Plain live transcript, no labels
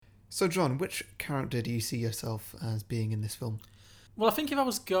So, John, which character do you see yourself as being in this film? Well, I think if I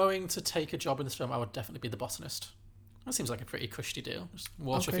was going to take a job in this film, I would definitely be the botanist. That seems like a pretty cushy deal. Just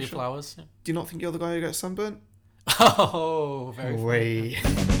water a few flowers. Yeah. Do you not think you're the guy who gets sunburnt? Oh, very Way.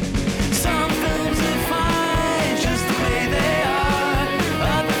 Some films are fine just the way they are.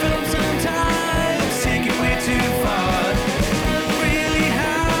 Other films sometimes take it way too far. Really,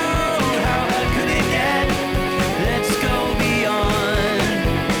 how hard could it get? Let's go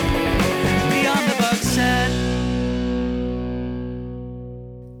beyond the box set.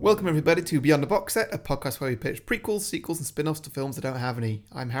 Welcome, everybody, to Beyond the Box Set, a podcast where we pitch prequels, sequels, and spin-offs to films that don't have any.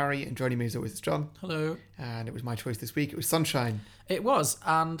 I'm Harry, and joining me as always is John. Hello. And it was my choice this week. It was Sunshine. It was,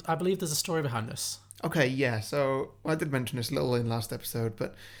 and I believe there's a story behind this. Okay, yeah, so I did mention this a little in last episode,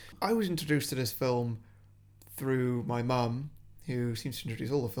 but I was introduced to this film through my mum, who seems to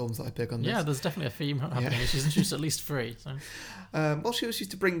introduce all the films that I pick on this. Yeah, there's definitely a theme happening. Yeah. She's introduced at least 3. So. Well, she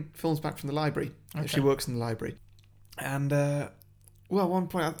used to bring films back from the library. Okay. She works in the library. And, well, at one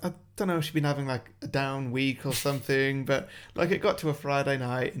point, I don't know if she'd been having, like, a down week or something, but, like, it got to a Friday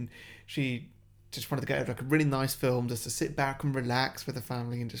night, and she just wanted to get, like, a really nice film just to sit back and relax with the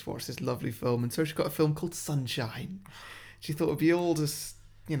family and just watch this lovely film. And so she got a film called Sunshine. She thought it'd be all just,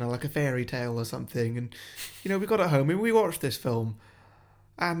 you know, like a fairy tale or something. And, you know, we got it home and we watched this film.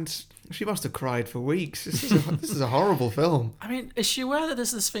 And she must have cried for weeks. This is a horrible film. I mean, is she aware that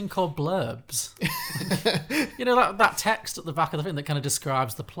there's this thing called blurbs? You know, that text at the back of the thing that kind of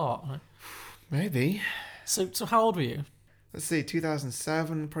describes the plot. Right? Maybe. So how old were you? Let's see,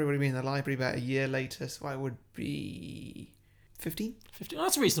 2007, probably would have been in the library about a year later, so I would be 15? 15? Oh,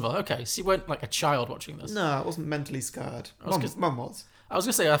 that's reasonable. Okay, so you weren't like a child watching this. No, I wasn't mentally scarred. Mum was. I was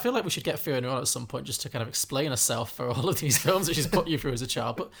going to say, I feel like we should get Fiona on at some point just to kind of explain herself for all of these films that she's put you through as a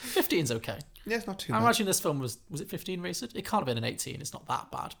child, but 15's okay. Yeah, it's not too I bad. imagine this film was it 15 rated? It can't have been an 18, it's not that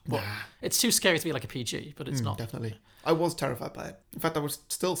bad. But it's too scary to be like a PG, but it's not. Definitely. I was terrified by it. In fact, I was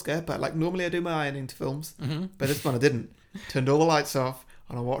still scared by it. Like, normally I do my ironing to films, but this one I didn't. Turned all the lights off,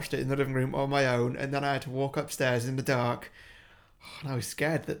 and I watched it in the living room on my own, and then I had to walk upstairs in the dark. And I was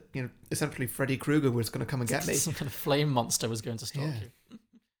scared that, you know, essentially Freddy Krueger was going to come and get me. Some kind of flame monster was going to stalk you.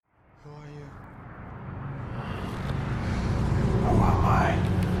 Who are you? Who am I?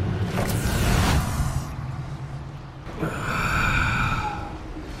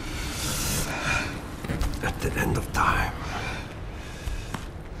 At the end of time,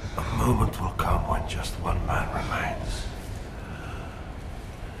 a moment will come when just one man remains.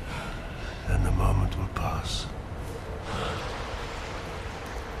 Then the moment will pass.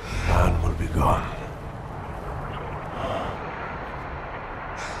 Man will be gone.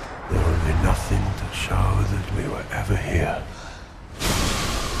 There will be nothing to show that we were ever here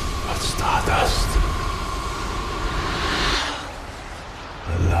but stardust.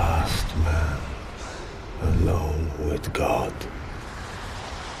 The last man alone with God.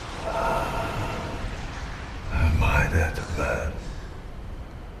 Am I that man?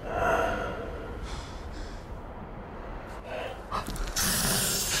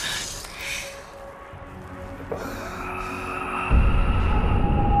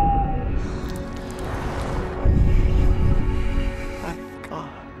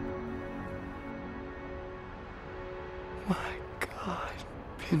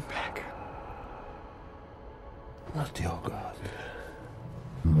 Pinback. Not your God.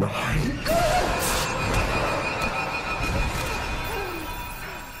 Mine.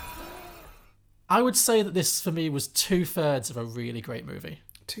 I would say that this, for me, was 2/3 of a really great movie.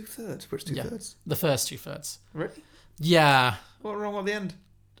 2/3? Which 2/3? The first 2/3. Really? Yeah. What wrong at the end?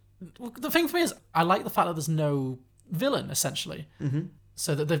 Well, the thing for me is, I like the fact that there's no villain, essentially. Mm-hmm.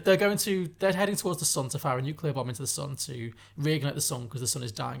 So that they're heading towards the sun to fire a nuclear bomb into the sun to reignite the sun because the sun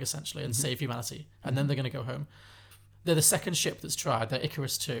is dying, essentially, and save humanity. And then they're going to go home. They're the second ship that's tried. They're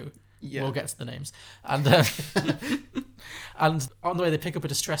Icarus 2. Yeah. We'll get to the names. And and on the way, they pick up a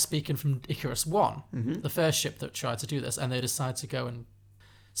distress beacon from Icarus 1, the first ship that tried to do this, and they decide to go and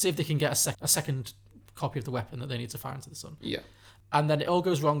see if they can get a second copy of the weapon that they need to fire into the sun. Yeah. And then it all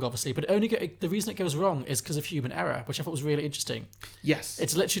goes wrong, obviously. But the reason it goes wrong is because of human error, which I thought was really interesting. Yes.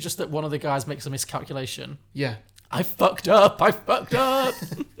 It's literally just that one of the guys makes a miscalculation. Yeah. I fucked up!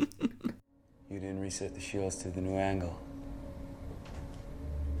 You didn't reset the shields to the new angle.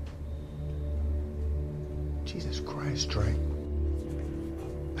 Jesus Christ, Drake.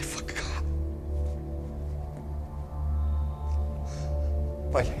 I forgot.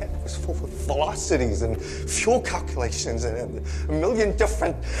 My head was full of velocities and fuel calculations and a million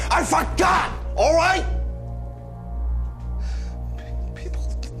different... I forgot! All right? People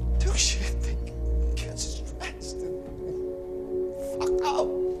do shit. They get stressed and fuck up.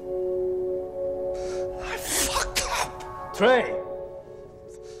 Cray.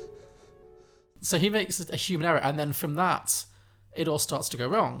 So he makes a human error, and then from that, it all starts to go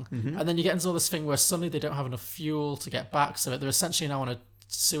wrong. And then you get into all this thing where suddenly they don't have enough fuel to get back, so they're essentially now on a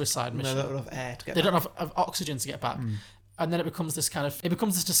suicide mission. No, they don't have air to get They back. don't have oxygen to get back. And then it becomes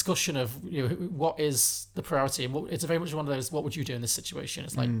this discussion of, you know, what is the priority, and it's very much one of those, what would you do in this situation?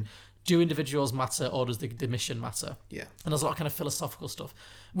 It's like, do individuals matter, or does the mission matter? Yeah. And there's a lot of kind of philosophical stuff,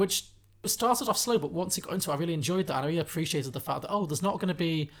 which started off slow, but once it got into it, I really enjoyed that. And I really appreciated the fact that, there's not going to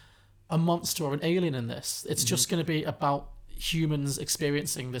be a monster or an alien in this. It's just going to be about humans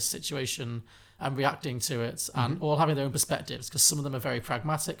experiencing this situation and reacting to it, and all having their own perspectives, because some of them are very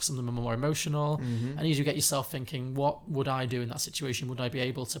pragmatic, some of them are more emotional, and you do get yourself thinking, what would I do in that situation? Would I be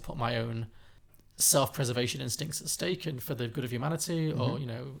able to put my own self-preservation instincts at stake and for the good of humanity, or, you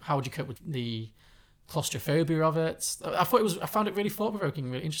know, how would you cope with the claustrophobia of it? I found it really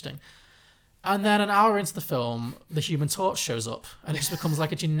thought-provoking, really interesting. And then an hour into the film, the Human Torch shows up, and it just becomes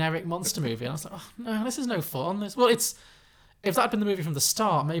like a generic monster movie. And I was like, oh no, this is no fun. If that had been the movie from the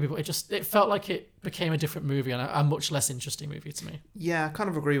start, maybe, but it felt like it became a different movie and a much less interesting movie to me. Yeah, I kind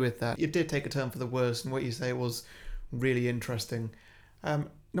of agree with that. It did take a turn for the worse, and what you say was really interesting. Now,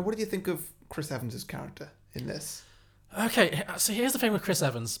 what did you think of Chris Evans' character in this? Okay, so here's the thing with Chris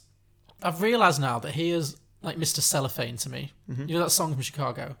Evans. I've realised now that he is like Mr. Cellophane to me. You know that song from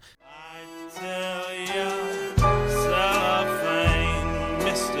Chicago? I tell ya, cellophane,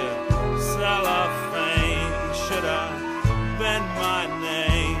 Mr. Cellophane, should have been my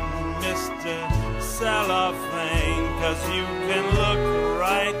name, Mr. Cellophane, 'cause you can look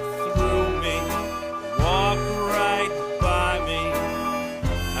right through me, walk right by me,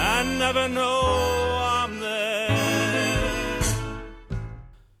 and never know I'm there.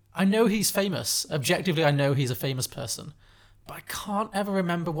 I know he's famous. Objectively, I know he's a famous person. But I can't ever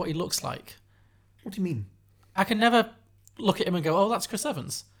remember what he looks like. What do you mean? I can never look at him and go, oh, that's Chris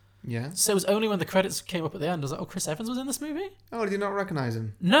Evans. Yeah. So it was only when the credits came up at the end, I was like, oh, Chris Evans was in this movie? Oh, did you not recognise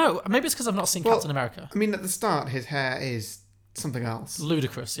him? No, maybe it's because I've not seen Well, Captain America. I mean, at the start, his hair is something else.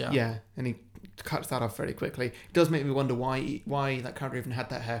 Ludicrous, yeah. Yeah, and he cuts that off very quickly. It does make me wonder why that character even had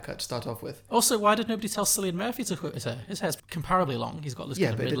that haircut to start off with. Also, why did nobody tell Cillian Murphy to cut his hair? His hair's comparably long. He's got this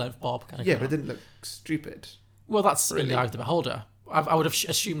kind of but it mid-length bob kind of Yeah, going but it on. didn't look stupid. Well, that's in really. the eye of the beholder. I would have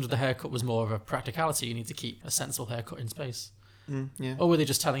assumed the haircut was more of a practicality. You need to keep a sensible haircut in space. Yeah, Or were they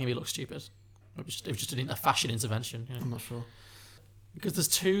just telling him he looked stupid? It was just a fashion intervention. You know? I'm not sure. Because there's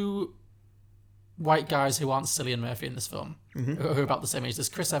two white guys who aren't Cillian Murphy in this film, who are about the same age. There's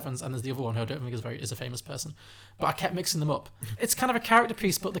Chris Evans and there's the other one who I don't think is a famous person. But I kept mixing them up. It's kind of a character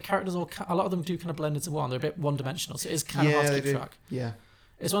piece, but the characters a lot of them do kind of blend into one. They're a bit one-dimensional, so it is kind of hard to keep track. Yeah.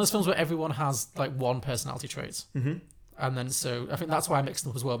 It's one of those films where everyone has like one personality trait. And then so I think that's why I mixed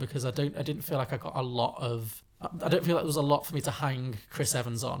them up as well, because I didn't feel like I got a lot of... I don't feel like there was a lot for me to hang Chris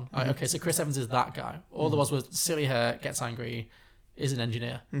Evans on. Like, okay, so Chris Evans is that guy. All there was silly hair, gets angry, is an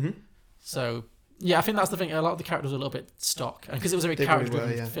engineer. So, yeah, I think that's the thing. A lot of the characters were a little bit stock. And because it was a very They really character-driven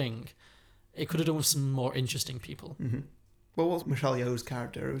were, yeah. thing, it could have done with some more interesting people. Well, what was Michelle Yeoh's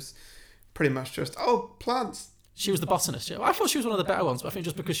character? It was pretty much just, plants. She was the botanist. Yeah. Well, I thought she was one of the better ones, but I think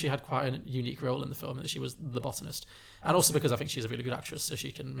just because she had quite a unique role in the film, that she was the botanist. And also because I think she's a really good actress, so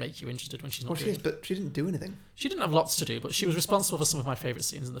she can make you interested when she's not Well, she doing is, but she didn't do anything. She didn't have lots to do, but she was responsible for some of my favourite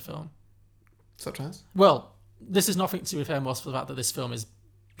scenes in the film. Such as? Well, this is nothing to refer more to the fact that this film is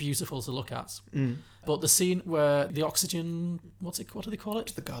beautiful to look at. But the scene where the oxygen... What do they call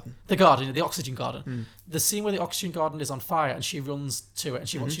it? The garden. The garden, the oxygen garden. The scene where the oxygen garden is on fire and she runs to it and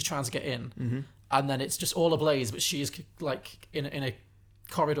she's trying to get in. And then it's just all ablaze, but she is like in a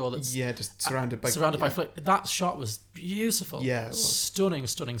corridor that's Yeah, just surrounded by... by flame. That shot was beautiful. Yeah, it was. Stunning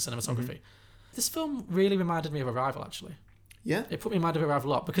cinematography. This film really reminded me of Arrival, actually. Yeah? It put me in mind of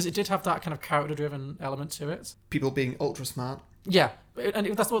Arrival a lot because it did have that kind of character-driven element to it. People being ultra smart. Yeah, and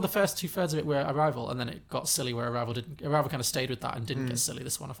that's what the first 2/3 of it were Arrival, and then it got silly where Arrival kind of stayed with that and didn't get silly.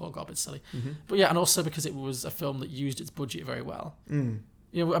 This one I thought got a bit silly. But yeah, and also because it was a film that used its budget very well.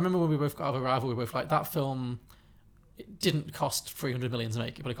 You know, I remember when we both got out of Arrival, we were both like, that film, it didn't cost 300 million to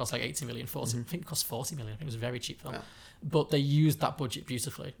make, but it cost like 80 million, 40. I think it cost 40 million. I think it was a very cheap film. Yeah. But they used that budget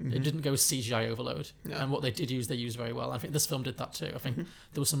beautifully. It didn't go CGI overload. Yeah. And what they did use, they used very well. I think this film did that too. I think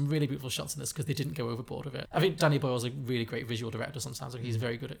there were some really beautiful shots in this because they didn't go overboard with it. I think Danny Boyle's a really great visual director sometimes. Like, he's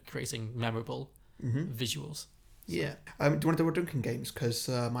very good at creating memorable visuals. Yeah. Do you want to do our drinking games? Because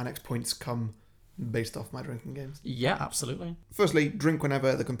my next points come based off my drinking games. Yeah, absolutely. Firstly, drink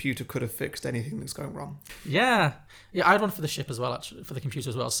whenever the computer could have fixed anything that's going wrong. Yeah, I had one for the ship as well, actually, for the computer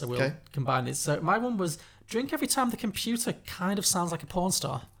as well, so we'll Okay. combine these. So my one was drink every time the computer kind of sounds like a porn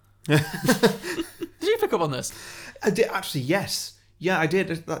star. Did you pick up on this? I did actually. Yes, yeah, I did.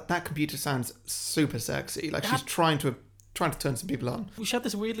 That computer sounds super sexy. Like she's trying to turn some people on. She had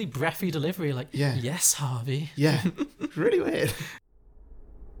this weirdly breathy delivery, like, Yeah. yes, Harvey. Yeah, it's really weird.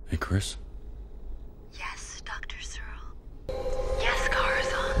 Hey, Chris. Yes, Dr. Searle. Yes,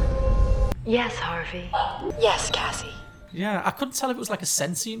 Corazon. Yes, Harvey. Yes, Cassie. Yeah, I couldn't tell if it was like a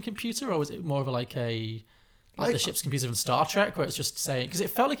sentient computer or was it more of like the ship's computer from Star Trek, where it's just saying, because it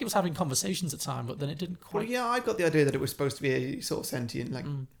felt like it was having conversations at time, but then it didn't Well, quite. yeah, I got the idea that it was supposed to be a sort of sentient, like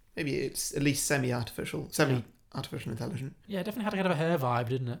maybe it's at least semi-artificial intelligent. Yeah, it definitely had a kind of a hair vibe,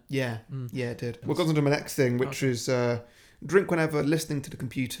 didn't it? Yeah, yeah, it did. What goes on to my next thing, which is drink whenever listening to the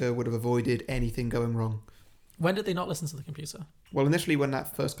computer would have avoided anything going wrong. When did they not listen to the computer? Well, initially when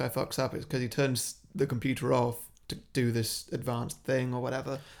that first guy fucks up, it's because he turns the computer off to do this advanced thing or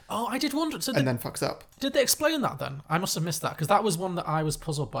whatever, Oh, I did wonder. So and then fucks up. did they explain that then? I must have missed that because that was one that I was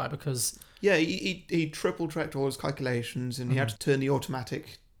puzzled by because Yeah, he triple-checked all his calculations and he had to turn the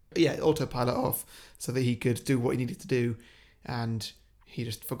autopilot off so that he could do what he needed to do, and he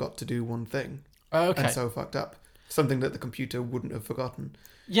just forgot to do one thing. okay, And so fucked up. Something that the computer wouldn't have forgotten.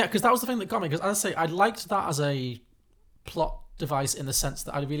 yeah, because that was the thing that got me. Because as I say, I liked that as a plot device in the sense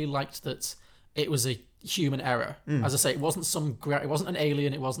that I really liked that it was a human error. As I say, it wasn't it wasn't an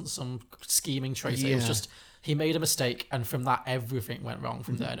alien, it wasn't some scheming traitor. It was Yeah. just he made a mistake, and from that everything went wrong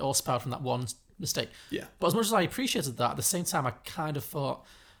from there. And it all spelled from that one mistake. Yeah. But as much as I appreciated that, at the same time, I kind of thought,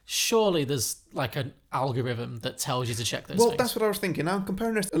 surely there's like an algorithm that tells you to check those Well, things. that's what I was thinking. Now I'm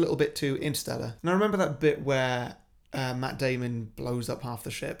comparing this a little bit to Interstellar. Now remember that bit where Matt Damon blows up half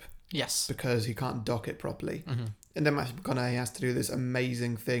the ship Yes. because he can't dock it properly. Mm-hmm. And then Matthew McConaughey has to do this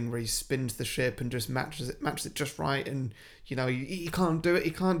amazing thing where he spins the ship and just matches it just right, and you know he can't do it,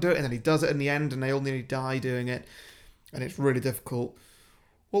 and then he does it in the end, and they all nearly die doing it, and it's really difficult.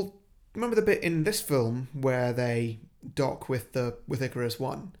 Well, remember the bit in this film where they dock with Icarus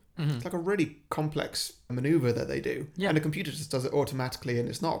One? It's like a really complex maneuver that they do, Yeah. and the computer just does it automatically, and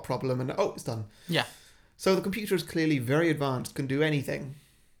it's not a problem, and it's done. Yeah. So the computer is clearly very advanced, can do anything.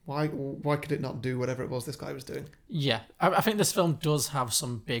 Why could it not do whatever it was this guy was doing? Yeah. I think this film does have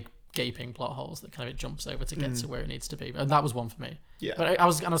some big gaping plot holes that kind of it jumps over to get to where it needs to be. And that was one for me. Yeah. But I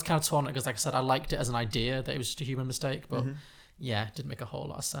was kind of torn because, like I said, I liked it as an idea that it was just a human mistake. But yeah, it didn't make a whole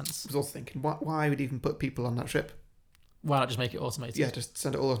lot of sense. I was also thinking, why would even put people on that ship? Why not just make it automated? Yeah, just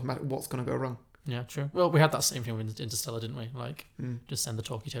send it all automatic. What's going to go wrong? Yeah, true. Well, we had that same thing with Interstellar, didn't we? Like, just send the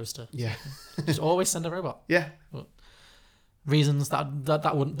talkie toaster. Yeah. Just always send a robot. Yeah. Reasons that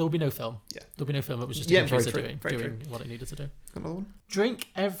wouldn't, there would be no film. Yeah. There'll be no film. It was just a Yeah, very computer true, very doing what it needed to do. Got another one? Drink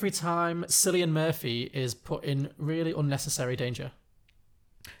every time Cillian Murphy is put in really unnecessary danger.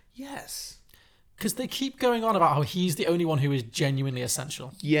 Yes. Because they keep going on about how he's the only one who is genuinely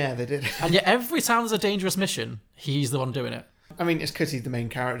essential. Yeah, they did. And yet every time there's a dangerous mission, he's the one doing it. I mean, it's because he's the main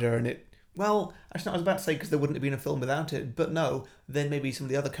character, and it. Well, actually, I was about to say because there wouldn't have been a film without it, but no. Then maybe some of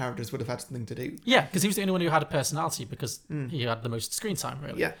the other characters would have had something to do. Yeah, because he was the only one who had a personality because he had the most screen time,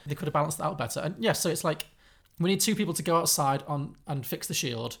 really. Yeah. They could have balanced that out better. And yeah, so it's like we need two people to go outside and fix the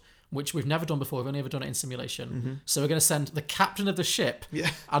shield, which we've never done before. We've only ever done it in simulation. So we're going to send the captain of the ship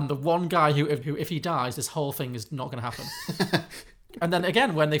Yeah. and the one guy who if he dies, this whole thing is not going to happen. And then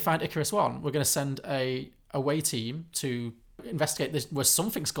again, when they find Icarus One, we're going to send a away team to investigate this where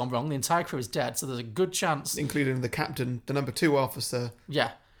something's gone wrong. The entire crew is dead, so there's a good chance, Including the captain, the number 2 officer.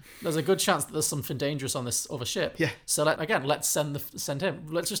 there's a good chance that there's something dangerous on this other ship. Yeah. So let's send him.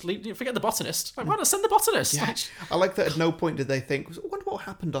 Let's just leave. Forget the botanist. Like, why not send the botanist? Yeah. I like that at no point did they think, I wonder what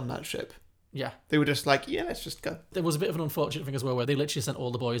happened on that ship. Yeah. They were just like, yeah, let's just go. There was a bit of an unfortunate thing as well, where they literally sent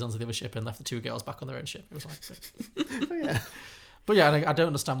all the boys onto the other ship and left the two girls back on their own ship. It was like, Oh, yeah. but yeah, I don't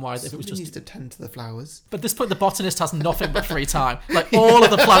understand why if it was Somebody needs just. to tend to the flowers. But at this point, the botanist has nothing but free time. Like all of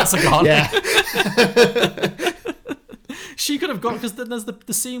the plants are gone. Yeah. She could have gone because then there's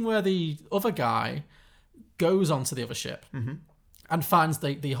the scene where the other guy goes onto the other ship and finds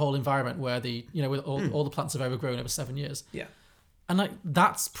the whole environment where with all the plants have overgrown over 7 years. Yeah. And like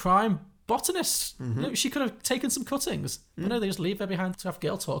that's prime botanist. You know, she could have taken some cuttings. But no, they just leave her behind to have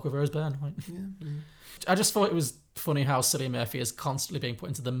girl talk with Rose Byrne. Like, I just thought it was funny how Cillian Murphy is constantly being put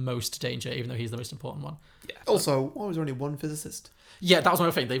into the most danger, even though he's the most important one. Yeah. Also, why was there only one physicist? Yeah, that was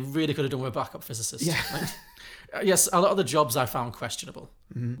my thing. They really could have done with a backup physicist. Yeah. Like, yes, a lot of the jobs I found questionable.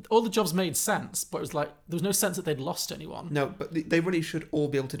 All the jobs made sense, but it was like there was no sense that they'd lost anyone. No, but they really should all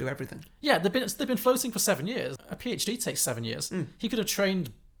be able to do everything. Yeah, they've been floating for 7 years. A PhD takes 7 years. He could have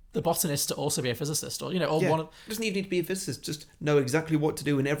trained the botanist to also be a physicist, or Yeah. one of. It doesn't even need to be a physicist. Just know exactly what to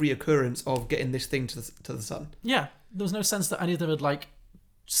do in every occurrence of getting this thing to the sun. Yeah, there was no sense that any of them had like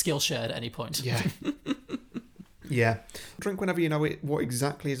skill shared at any point. Yeah. Yeah. Drink whenever you know what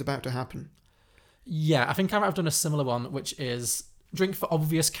exactly is about to happen. Yeah, I think I might have done a similar one, which is drink for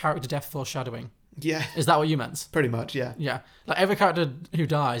obvious character death foreshadowing. Yeah. Is that what you meant? Pretty much, yeah. Yeah. Like every character who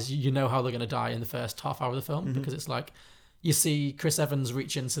dies, you know how they're going to die in the first half hour of the film, because it's like you see Chris Evans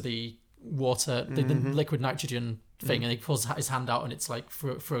reach into the water, the liquid nitrogen thing, and he pulls his hand out and it's like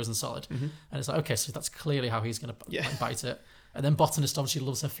frozen solid. And it's like, okay, so that's clearly how he's going to bite it. And then Botanist obviously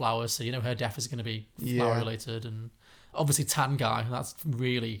loves her flowers, so you know her death is going to be flower related. And obviously Tan Guy, that's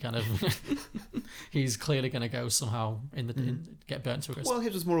really kind of he's clearly going to go somehow get burnt to a crisp. Well,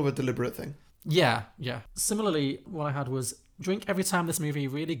 his was more of a deliberate thing. Yeah. Similarly, what I had was drink every time this movie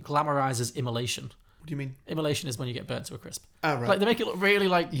really glamorizes immolation. What do you mean? Immolation is when you get burnt to a crisp. Oh, right. Like they make it look really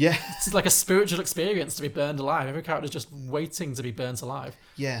like Yeah. it's like a spiritual experience to be burned alive. Every character's just waiting to be burnt alive.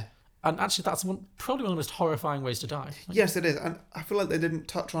 Yeah. And actually, that's probably one of the most horrifying ways to die. Like, Yes, it is. And I feel like they didn't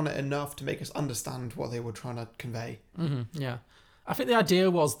touch on it enough to make us understand what they were trying to convey. yeah. I think the idea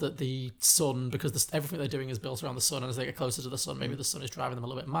was that the sun, because everything they're doing is built around the sun, and as they get closer to the sun, maybe the sun is driving them a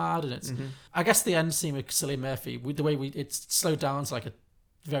little bit mad. And it's, I guess, the end scene with Cillian Murphy, with the way it's slowed down to like a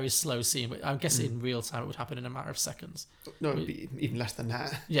very slow scene. I guess in real time it would happen in a matter of seconds. No, it'd be even less than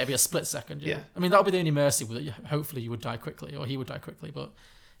that. Yeah, it'd be a split second. Yeah. Yeah. I mean, that would be the only mercy. Hopefully, you would die quickly, or he would die quickly. But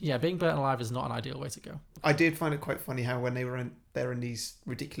yeah, being burnt alive is not an ideal way to go. I did find it quite funny how when they're in these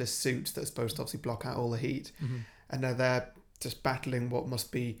ridiculous suits that are supposed to obviously block out all the heat, and they're just battling what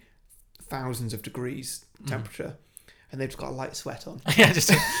must be thousands of degrees temperature, and they've just got a light sweat on. Yeah, just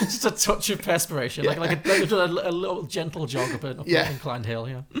a touch of perspiration, like a little gentle jog up an inclined hill.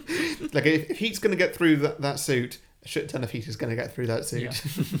 Yeah. Like if heat's going to get through that suit, a shit ton of heat is going to get through that suit.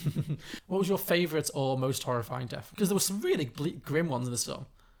 Yeah. What was your favourite or most horrifying death? Because there were some really grim ones in this film.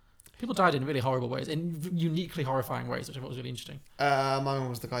 People died in really horrible ways, in uniquely horrifying ways, which I thought was really interesting. My one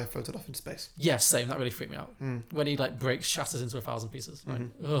was the guy who floated off into space. Yes, same. That really freaked me out. When he like shatters into 1,000 pieces. Like,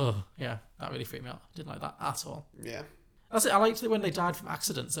 yeah, that really freaked me out. Didn't like that at all. Yeah. That's it. I liked it when they died from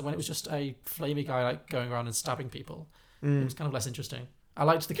accidents, and when it was just a flamey guy like going around and stabbing people. It was kind of less interesting. I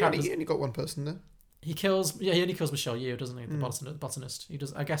liked the characters. He only got one person there. He only kills Michelle Yeoh, doesn't he? The botanist. He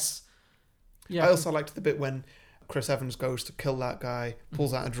does. I guess. Yeah. I also liked the bit when Chris Evans goes to kill that guy,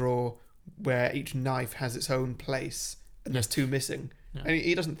 pulls out a drawer where each knife has its own place, and there's two missing. Yeah. And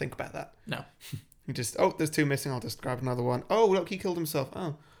he doesn't think about that. No. He just, there's two missing, I'll just grab another one. Oh, look, he killed himself.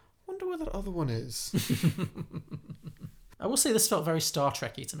 Oh, wonder where that other one is. I will say this felt very Star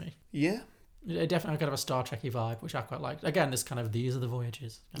Trek-y to me. Yeah. It definitely kind of a Star Trek-y vibe, which I quite liked. Again, this kind of, these are the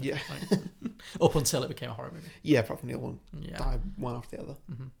voyages. Yeah. Up until it became a horror movie. Yeah, probably one. Yeah. Died one after the other.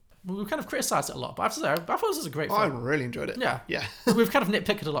 Well, we've kind of criticised it a lot, but I have to say, I thought this was a great film. I really enjoyed it. Yeah. Yeah. We've kind of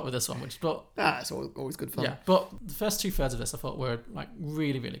nitpicked a lot with this one, but It's always good fun. yeah, but the first 2/3 of this I thought were like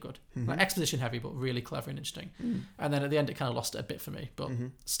really, really good. Like exposition heavy, but really clever and interesting. And then at the end, it kind of lost it a bit for me, but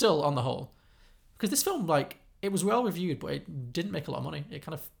still on the whole, because this film, like, it was well reviewed, but it didn't make a lot of money. It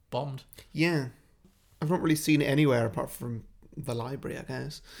kind of bombed. Yeah. I've not really seen it anywhere apart from the library, I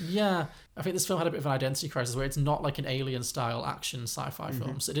guess. Yeah, I think this film had a bit of an identity crisis where it's not like an Alien-style action sci-fi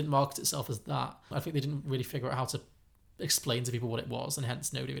film, so it didn't market itself as that. I think they didn't really figure out how to explain to people what it was, and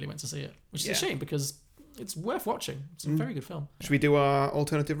hence nobody really went to see it, which is a shame because it's worth watching. It's a very good film. Should we do our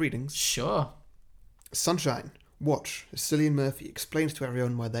alternative readings? Sure. Sunshine. Watch as Cillian Murphy explains to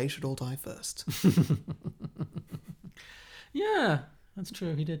everyone why they should all die first. Yeah, that's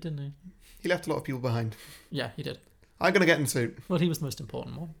true. He did, didn't he? He left a lot of people behind. Yeah, he did. I'm going to get in suit. Well, he was the most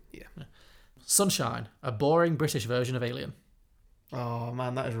important one. Yeah. Sunshine, a boring British version of Alien. Oh,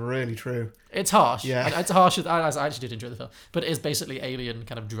 man, that is really true. It's harsh. Yeah. It's harsh. I actually did enjoy the film. But it is basically Alien,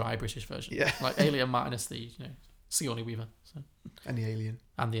 kind of dry British version. Yeah. Like Alien minus the, Sigourney Weaver. So. And the alien.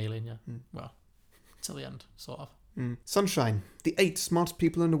 And the alien, yeah. Well, till the end, sort of. Sunshine. The 8 smartest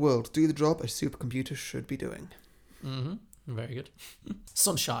people in the world do the job a supercomputer should be doing. Very good.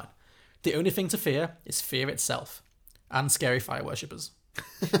 Sunshine. The only thing to fear is fear itself. And scary fire worshippers.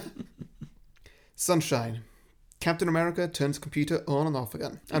 Sunshine. Captain America turns computer on and off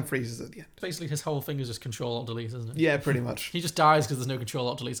again and freezes at the end. Basically, his whole thing is just Control-Alt-Delete, isn't it? Yeah, pretty much. He just dies because there's no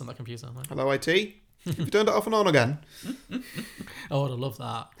Control-Alt-Delete on that computer. Like, Hello, IT. Have you turned it off and on again? oh, I'd love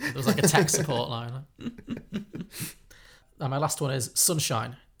that. There was like a tech support line. And my last one is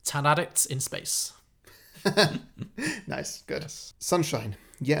Sunshine. Tan addicts in space. Nice, good. Yes. Sunshine.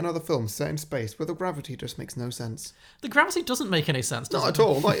 Yet another film set in space where the gravity just makes no sense. The gravity doesn't make any sense, does Not it? at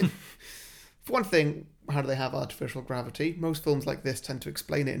all. Like, for one thing, how do they have artificial gravity? Most films like this tend to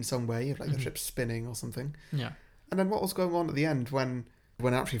explain it in some way, like the ship's spinning or something. Yeah. And then what was going on at the end when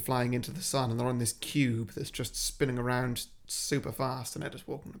actually flying into the sun and they're on this cube that's just spinning around super fast and they're just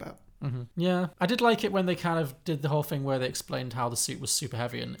walking about. Yeah, I did like it when they kind of did the whole thing where they explained how the suit was super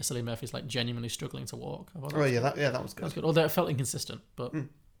heavy and Cillian Murphy's like genuinely struggling to walk. I thought Oh yeah, that was that was good. good. Although it felt inconsistent, but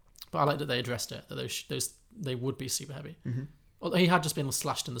I liked that they addressed it, that those they would be super heavy. Although he had just been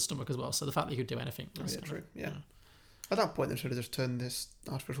slashed in the stomach as well, so the fact that he could do anything was Yeah, true. Yeah. At that point, they should have just turned this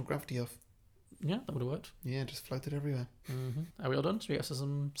artificial gravity off. yeah, that would have worked. Yeah, just floated everywhere. Are we all done? Should we get to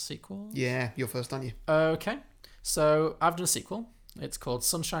some sequels? Yeah, you're first, aren't you? Okay, so I've done a sequel. It's called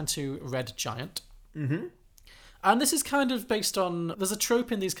Sunshine 2 Red Giant. And this is kind of based on... There's a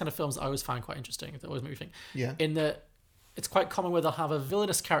trope in these kind of films that I always find quite interesting, that always make me think. Yeah. In that it's quite common where they'll have a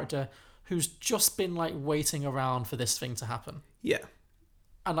villainous character who's just been like waiting around for this thing to happen. Yeah.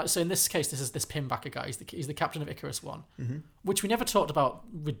 And like, so in this case, this is this Pinbacker guy. He's the captain of Icarus One, which we never talked about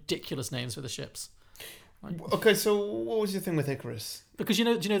ridiculous names for the ships. Okay, so what was your thing with Icarus? Because do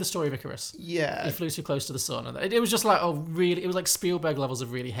you know the story of Icarus? Yeah. He flew too close to the sun, and it was just like, it was like Spielberg levels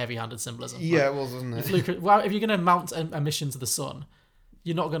of really heavy-handed symbolism. Yeah, Like, it was, wasn't it? if you're going to mount a mission to the sun,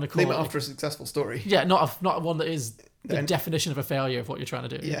 you're not going to call Name it it after a successful story. Yeah, not one that is the Then- definition of a failure of what you're trying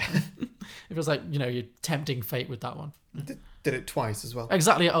to do. Yeah. It was like, you're tempting fate with that one. Did it twice as well.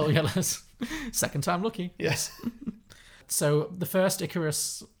 Exactly. Oh, yeah. Second time lucky. Yes. So the first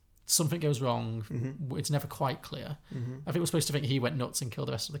Icarus, something goes wrong. It's never quite clear. I think we're supposed to think he went nuts and killed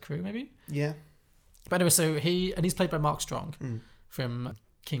the rest of the crew, maybe. Yeah. But anyway, so he's played by Mark Strong from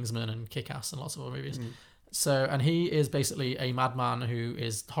Kingsman and Kick-Ass and lots of other movies. So, and he is basically a madman who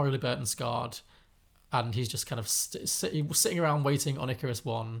is horribly burnt and scarred, and he's just kind of sitting around waiting on Icarus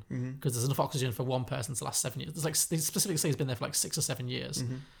One because there's enough oxygen for one person to last 7 years. There's like, they specifically say he's been there for like 6 or 7 years.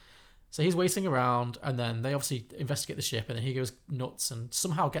 So he's waiting around, and then they obviously investigate the ship, and then he goes nuts and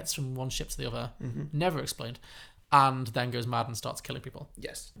somehow gets from one ship to the other, never explained, and then goes mad and starts killing people.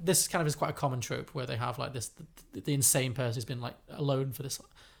 Yes. This kind of is quite a common trope where they have like this, the insane person who's been like alone for this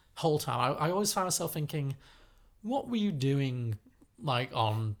whole time. I always find myself thinking, what were you doing like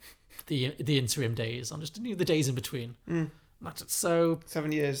on the interim days, on just the days in between? So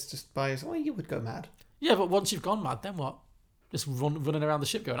 7 years just by... Oh, you would go mad. yeah, but once you've gone mad, then what? Just running around the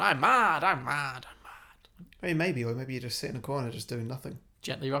ship going, I'm mad. I mean, maybe, or maybe you just sit in a corner just doing nothing.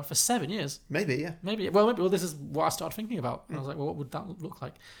 Gently rock for 7 years. Maybe, yeah. Maybe. Well, this is what I started thinking about. And I was like, well, what would that look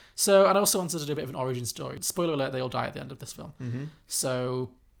like? So, and I also wanted to do a bit of an origin story. Spoiler alert, they all die at the end of this film.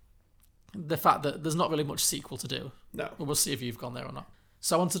 So, the fact that there's not really much sequel to do. No. But we'll see if you've gone there or not.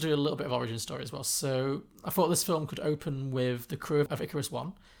 So I wanted to do a little bit of origin story as well. So I thought this film could open with the crew of Icarus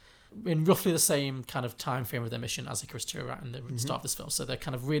One in roughly the same kind of time frame of their mission as Icarus 2 are at in the start of this film. So they're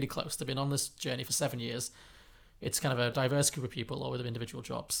kind of really close. They've been on this journey for 7 years. It's kind of a diverse group of people, all with individual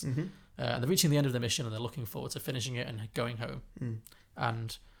jobs. And they're reaching the end of their mission, and they're looking forward to finishing it and going home.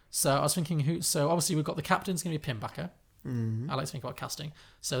 And so I was thinking, so obviously we've got the captain's going to be Pinbacker. I like to think about casting.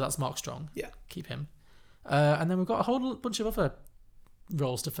 So that's Mark Strong. Yeah. Keep him. And then we've got a whole bunch of other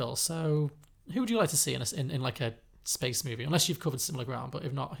roles to fill. So who would you like to see in like a space movie? Unless you've covered similar ground, but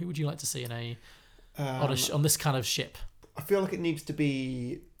if not, who would you like to see in on this kind of ship? I feel like it needs to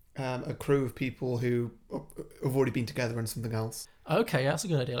be a crew of people who have already been together in something else. Okay, that's a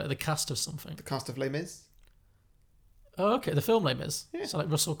good idea. Like the cast of something. The cast of Les Mis. Oh, okay. The film name is. Yeah. So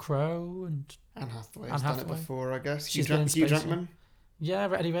like Russell Crowe and Anne Hathaway Anne has done it Hathaway. before, I guess. She's Hugh been in Hugh space, Jackman. yeah,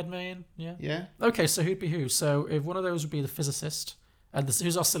 Eddie Redmayne. Yeah. Yeah. Okay, so who'd be who? So if one of those would be the physicist, and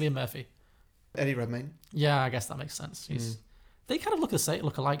who's our Cillian Murphy? Eddie Redmayne. Yeah, I guess that makes sense. They kind of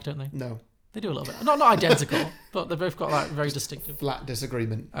look alike, don't they? No. They do a little bit. Not identical, but they've both got like very distinctive. Flat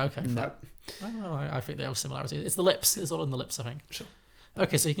disagreement. Okay. No. Well, I think they have similarity. It's the lips. It's all in the lips, I think. Sure.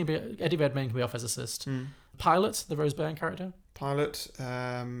 Okay, so he can be Eddie Redmayne can be our physicist. Pilot, the Rose Byrne character. Pilot.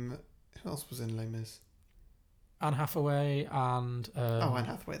 Who else was in Les Mis? Anne Hathaway and Anne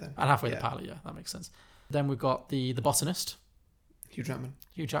Hathaway then. Anne Hathaway, Yeah. the pilot. Yeah, that makes sense. Then we've got the botanist, Hugh Jackman.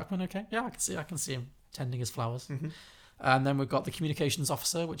 Hugh Jackman. Okay, yeah, I can see him tending his flowers. And then we've got the communications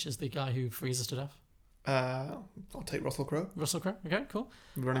officer, which is the guy who freezes to death. I'll take Russell Crowe. Russell Crowe. Okay, cool.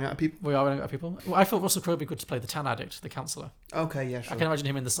 We're running out of people. We are running out of people. Well, I thought Russell Crowe would be good to play the tan addict, the counsellor. Okay, yeah, sure. I can imagine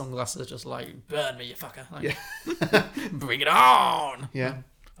him in the sunglasses, just like, burn me, you fucker. Like, Yeah. bring it on. Yeah.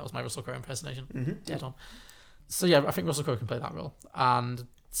 That was my Russell Crowe impersonation. Dead on. So yeah, I think Russell Crowe can play that role. And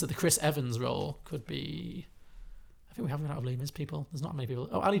so the Chris Evans role could be... I think we haven't run out of Les Mis people. There's not many people.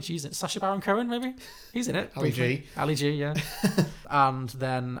 Oh, Ali G's in it. Sacha Baron Cohen, maybe? He's in it. Ali briefly. G. Ali G, yeah. And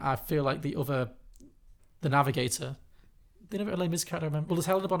then I feel like the Navigator... The other Les Mis character, I remember. Well, there's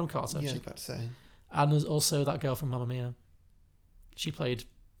Helena Bonham Carter. Yeah, I was about to say. And there's also that girl from Mamma Mia. She played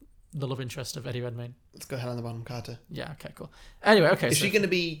the love interest of Eddie Redmayne. Let's go Helena Bonham Carter. Yeah, okay, cool. Anyway, okay. Is so she going to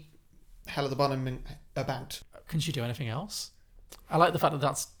be Helena Bonham about? Couldn't you do anything else? I like the fact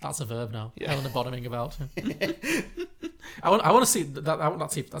that that's a verb now. Yeah. Helena bottoming about. I want to see that. I want that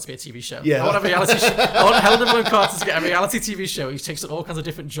to be a TV show. Yeah. I want a reality show. I want Helena Bonham Carter to get a reality TV show. He takes up all kinds of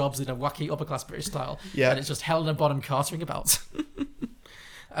different jobs in a wacky upper class British style. Yeah. And it's just Helena Bonham Cartering about.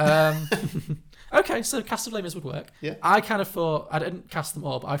 Okay, so cast of Les Mis would work. Yeah. I kind of thought, I didn't cast them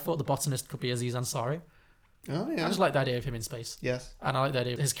all, but I thought the botanist could be Aziz Ansari. Oh yeah. I just like the idea of him in space. Yes. And I like the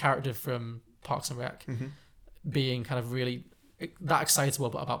idea of his character from Parks and Rec being kind of really that excitable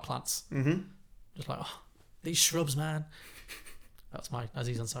about plants. Mm-hmm. Just like, oh, these shrubs, man. That's my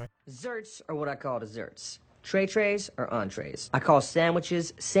Aziz Ansari. Desserts are what I call desserts. Trays are entrees. I call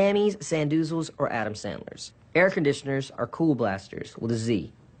sandwiches Sammy's, Sandoozles, or Adam Sandler's. Air conditioners are Cool Blasters with a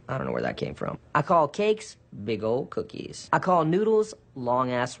Z. I don't know where that came from. I call cakes big old cookies. I call noodles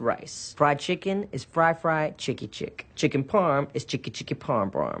long-ass rice. Fried chicken is fry chicky chick. Chicken parm is chicky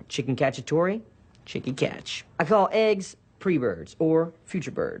parm parm. Chicken cacciatore, chicky catch. I call eggs pre-birds or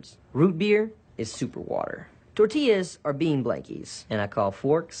future birds. Root beer is super water. Tortillas are bean blankies. And I call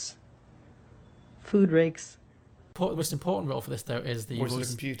forks food rakes. The most important role for this, though, is the Voice of the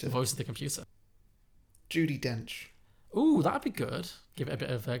computer. The voice of the computer. Judi Dench. Ooh, that'd be good. Give it a bit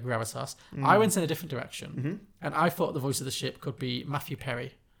of gravitas. I went in a different direction, and I thought the voice of the ship could be Matthew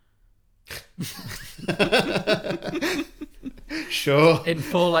Perry. Sure. In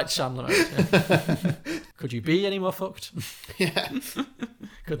full, like, Chandler mode. Yeah. Could you be any more fucked? Yeah.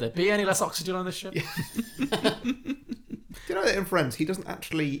 Could there be any less oxygen on this ship? Do you know that in Friends, he doesn't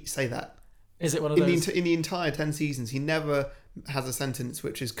actually say that? Is it one of those? In the entire 10 seasons, he never has a sentence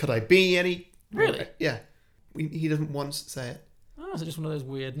which is, could I be any... Really? Yeah. He doesn't once say it. Oh, is it just one of those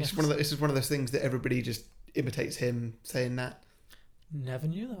weird... It's this is one of those things that everybody just imitates him saying that. Never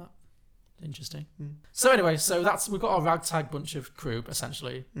knew that. Interesting. So anyway, we've got our ragtag bunch of crew,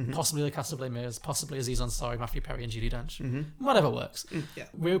 essentially. Possibly the cast of Les Mis, possibly Aziz Ansari, Matthew Perry and Judi Dench. Whatever works. Yeah.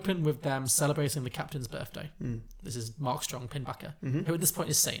 We open with them celebrating the captain's birthday. This is Mark Strong, Pinbacker, who at this point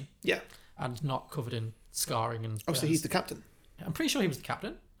is sane Yeah. and not covered in scarring and Oh, so burns. he's the captain. I'm pretty sure he was the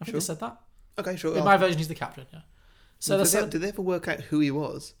captain. I think they said that. Okay, sure. In my version, he's the captain, yeah. So did they ever work out who he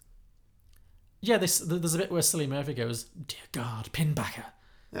was? yeah, there's a bit where Cillian Murphy goes, "Dear God, Pinbacker."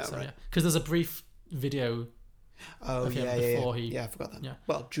 Oh, So right. yeah, because there's a brief video. Oh, of him yeah. before he- Yeah, I forgot that. yeah.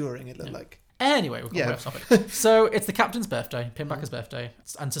 Well, during it looked like... Anyway, we've got way off topic. So it's the captain's birthday, Pinbacker's birthday,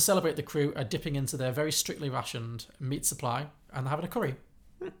 and to celebrate, the crew are dipping into their very strictly rationed meat supply and they're having a curry.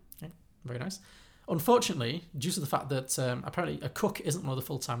 Okay, very nice. Unfortunately, due to the fact that apparently a cook isn't one of the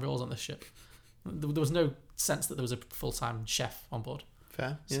full-time roles on this ship, there was no sense that there was a full-time chef on board.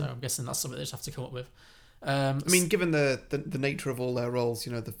 Fair. Yeah. So I'm guessing that's something they just have to come up with. I mean, given the nature of all their roles,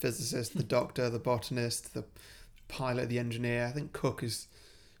 you know, the physicist, the doctor, the botanist, the pilot, the engineer, I think cook is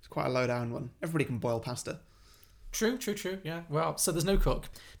quite a low down one. Everybody can boil pasta. True. Yeah. Well, so there's no cook,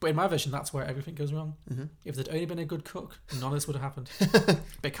 but in my version, that's where everything goes wrong. If there'd only been a good cook, none of this would have happened.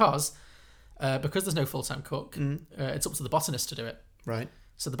 because there's no full-time cook, it's up to the botanist to do it. Right.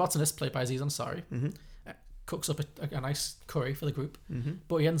 So the botanist, played by Aziz Ansari, cooks up a nice curry for the group,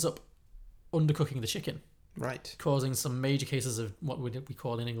 but he ends up undercooking the chicken, Right. causing some major cases of what we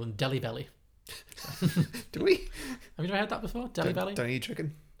call in England deli belly. Do we? Have you ever heard that before? Deli belly? Don't eat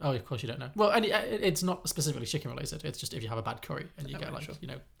chicken. Oh, of course you don't know. Well, it's not specifically chicken related. It's just if you have a bad curry and you get sure.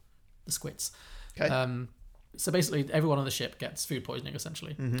 the squits. Okay. So basically, everyone on the ship gets food poisoning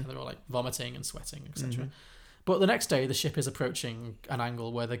essentially, and they're all like vomiting and sweating, etc. But the next day, the ship is approaching an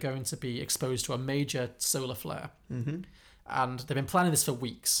angle where they're going to be exposed to a major solar flare, and they've been planning this for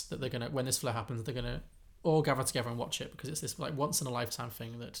weeks. That they're gonna, when this flare happens, they're gonna all gather together and watch it because it's this like once in a lifetime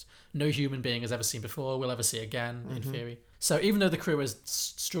thing that no human being has ever seen before, will ever see again in theory. So even though the crew is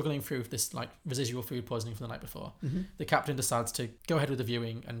struggling through this like residual food poisoning from the night before, the captain decides to go ahead with the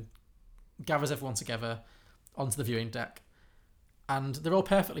viewing and gathers everyone together onto the viewing deck. And they're all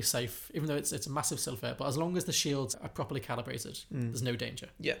perfectly safe, even though it's a massive sulfur. But as long as the shields are properly calibrated, there's no danger.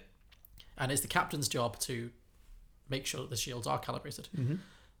 Yeah. And it's the captain's job to make sure that the shields are calibrated.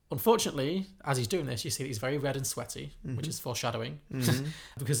 Unfortunately, as he's doing this, you see that he's very red and sweaty, which is foreshadowing,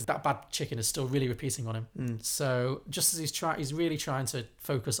 because that bad chicken is still really repeating on him. So just as he's really trying to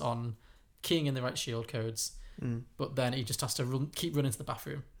focus on keying in the right shield codes, but then he just has to keep running to the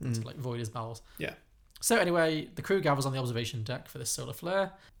bathroom to like void his bowels. Yeah. So anyway, the crew gathers on the observation deck for this solar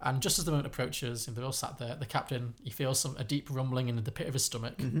flare, and just as the moment approaches, and they're all sat there, the captain, he feels a deep rumbling in the pit of his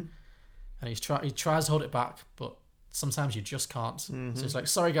stomach, and he tries to hold it back, but sometimes you just can't. So he's like,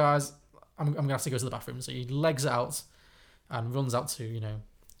 "Sorry guys, I'm gonna have to go to the bathroom." So he legs out and runs out to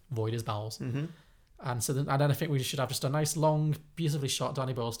void his bowels, And so then I think we should have just a nice, long, beautifully shot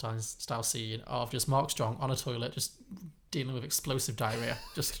Danny Boyle style scene of just Mark Strong on a toilet, just dealing with explosive diarrhea.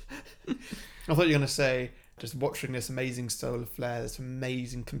 Just I thought you were going to say, just watching this amazing solar flare, this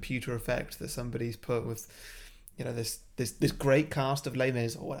amazing computer effect that somebody's put with, you know, this great cast of Les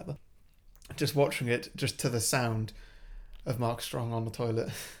Mis or whatever. Just watching it just to the sound of Mark Strong on the toilet.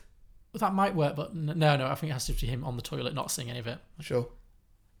 that might work, but no, I think it has to be him on the toilet, not seeing any of it. Sure.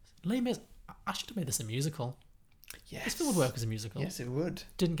 Les Mis, I should have made this a musical. Yes. This film would work as a musical. Yes, it would.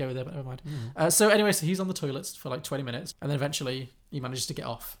 Didn't go there, but never mind. So anyway, so he's on the toilets for like 20 minutes, and then eventually he manages to get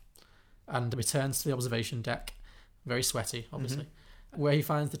off and returns to the observation deck, very sweaty, obviously, where he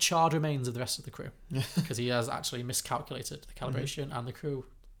finds the charred remains of the rest of the crew, because he has actually miscalculated the calibration, and the crew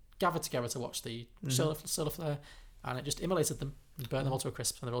gathered together to watch the solar flare, and it just immolated them and burnt them all to a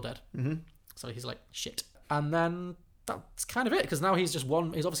crisp, and they're all dead. So he's like, shit. And then that's kind of it, because now he's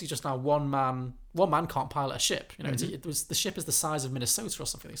obviously just now one man can't pilot a ship. You know, the ship is the size of Minnesota or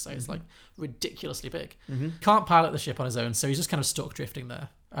something, they say. It's like ridiculously big. Can't pilot the ship on his own, so he's just kind of stuck drifting there.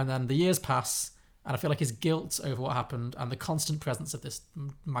 And then the years pass, and I feel like his guilt over what happened and the constant presence of this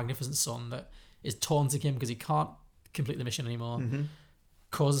magnificent sun that is taunting him because he can't complete the mission anymore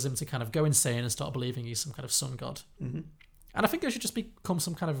causes him to kind of go insane and start believing he's some kind of sun god. And I think it should just become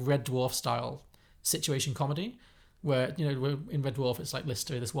some kind of Red Dwarf style situation comedy, where, you know, in Red Dwarf it's like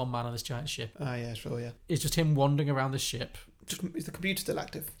Lister, this one man on this giant ship. Ah, yeah, sure, yeah. It's just him wandering around the ship. Is the computer still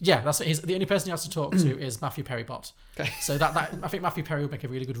active? Yeah, that's it. He's the only person he has to talk to is Matthew Perry Bot. Okay. So that I think Matthew Perry would make a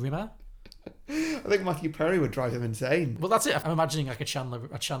really good Rimmer. I think Matthew Perry would drive him insane. Well, that's it. I'm imagining like a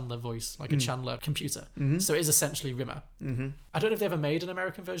Chandler voice, like a Chandler computer. So it is essentially Rimmer. I don't know if they ever made an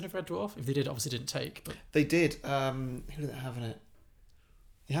American version of Red Dwarf. If they did, obviously didn't take. But They did. Who did it have in it?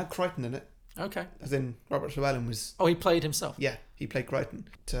 It had Crichton in it. okay. As in, Robert Llewellyn was... Oh, he played himself. Yeah, he played Crichton.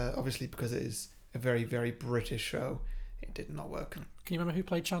 Obviously, because it is a very, very British show, it did not work. Can you remember who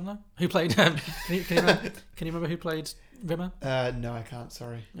played Chandler? Who played? Can you remember who played Rimmer? No, I can't,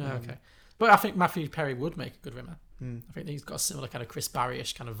 sorry. Oh, okay. But I think Matthew Perry would make a good Rimmer. I think he's got a similar kind of Chris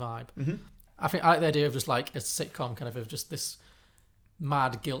Barry-ish kind of vibe. I like the idea of just like a sitcom kind of just this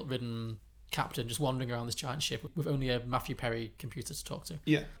mad, guilt-ridden captain just wandering around this giant ship with only a Matthew Perry computer to talk to.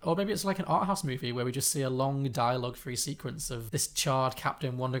 Yeah. Or maybe it's like an art house movie where we just see a long dialogue-free sequence of this charred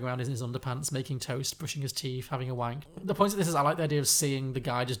captain wandering around in his underpants, making toast, brushing his teeth, having a wank. The point of this is I like the idea of seeing the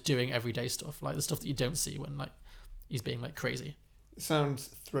guy just doing everyday stuff, like the stuff that you don't see when like he's being like crazy. Sounds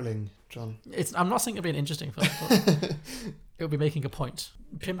thrilling, John. I'm not saying it'll be an interesting film, but it'll be making a point.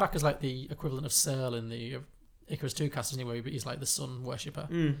 Pinback is like the equivalent of Searle in the Icarus 2 cast, isn't he, where he's like the sun worshipper.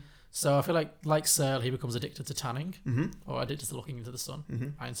 So I feel like Searle, he becomes addicted to tanning, or addicted to looking into the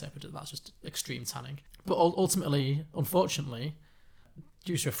sun. I interpreted that's just extreme tanning. But ultimately, unfortunately,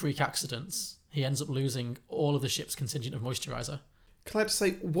 due to a freak accident, he ends up losing all of the ship's contingent of moisturiser. Can I just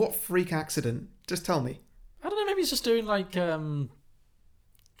say, what freak accident? Just tell me. I don't know, maybe he's just doing like...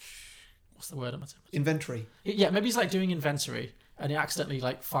 what's the word I'm saying? Inventory. Yeah, maybe he's like doing inventory, and he accidentally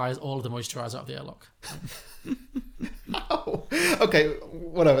like fires all of the moisturiser out of the airlock. Oh, okay,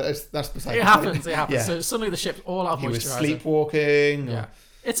 whatever. That's beside It the happens. point. It happens. Yeah. So suddenly the ship's all out of He was moisturiser. sleepwalking. Yeah, Or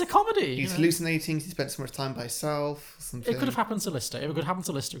it's a comedy. he's you know? hallucinating. He spent so much time by himself. Or something. It could have happened to Lister. It could happen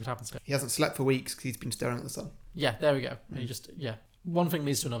to Lister. It could happen to him. He hasn't slept for weeks because he's been staring at the sun. Yeah, there we go. And you just one thing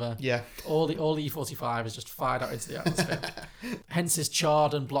leads to another. Yeah. All the E45 is just fired out into the atmosphere. Hence his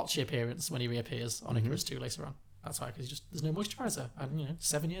charred and blotchy appearance when he reappears on Icarus 2 later on. That's why, because there's no moisturiser, and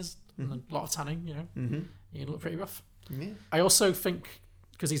 7 years and a lot of tanning. You look pretty rough. Yeah. I also think,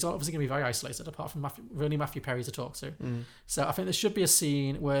 because he's obviously going to be very isolated apart from only Matthew Perry to talk to. So I think there should be a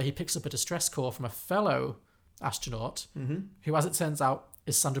scene where he picks up a distress call from a fellow astronaut who, as it turns out,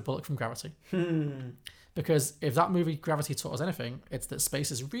 is Sandra Bullock from Gravity. Because if that movie Gravity taught us anything, it's that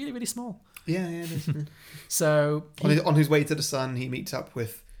space is really, really small. Yeah, it is. So on his way to the sun, he meets up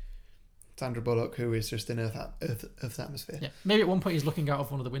with Sandra Bullock, who is just in Earth's atmosphere. yeah, maybe at one point he's looking out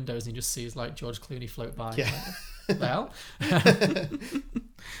of one of the windows and he just sees like George Clooney float by. Yeah. Like, well,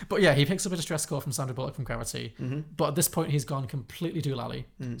 but yeah, he picks up a distress call from Sandra Bullock from Gravity. But at this point, he's gone completely doolally.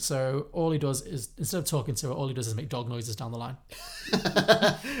 So all he does is, instead of talking to her, all he does is make dog noises down the line.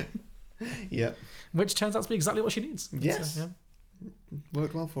 Yeah. Which turns out to be exactly what she needs. Yes. So,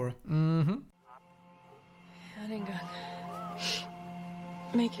 Worked well for her. Huntington,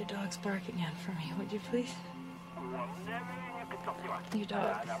 make your dogs bark again for me, would you please? Your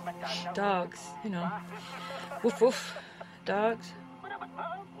dogs. Dogs, Woof woof. Dogs.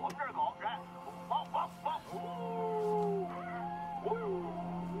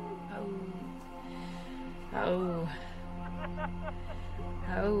 Oh.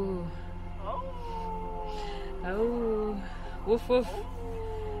 Oh. Oh. Woof woof.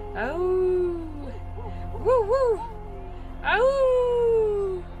 Ow. Woo woo.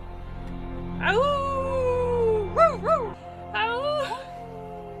 Ow. Ow. Woo woo. Ow.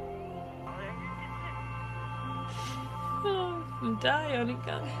 Oh, I'm dying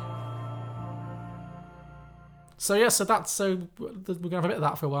again. So yeah, so we're gonna have a bit of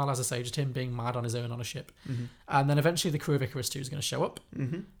that for a while, as I say, just him being mad on his own on a ship, and then eventually the crew of Icarus 2 is going to show up.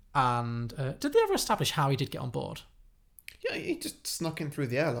 And did they ever establish how he did get on board? Yeah, he just snuck in through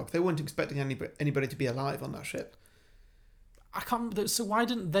the airlock. They weren't expecting anybody to be alive on that ship I can't. So why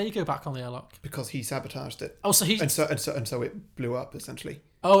didn't they go back on the airlock? because he sabotaged it. Oh, so he. And so it blew up essentially.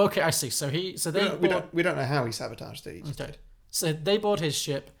 Oh, okay, I see. So they. We don't know how he sabotaged it. He just Okay. did. So they board his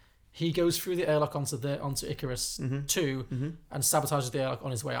ship. He goes through the airlock onto Icarus 2 and sabotages the airlock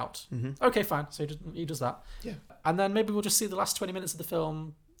on his way out. Okay, fine. So he does that. Yeah. And then maybe we'll just see the last 20 minutes of the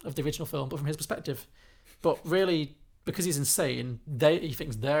film, of the original film, but from his perspective. But really, because he's insane, he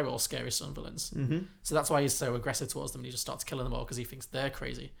thinks they're all scary son villains. So that's why he's so aggressive towards them, and he just starts killing them all because he thinks they're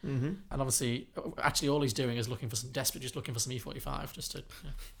crazy. And obviously, actually, all he's doing is looking for some E45 just to.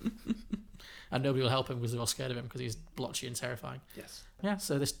 Yeah. And nobody will help him because they're all scared of him because he's blotchy and terrifying. Yes. Yeah,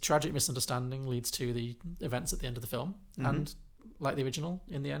 so this tragic misunderstanding leads to the events at the end of the film. And like the original,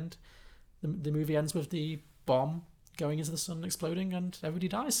 in the end, the movie ends with the bomb going into the sun, exploding, and everybody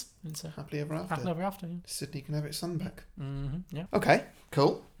dies. It's Happily ever after. happily ever after, yeah. Sydney can have its son back. Yeah. Okay,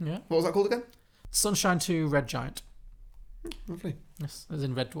 cool. Yeah. What was that called again? Sunshine 2 Red Giant. Lovely. Yes, as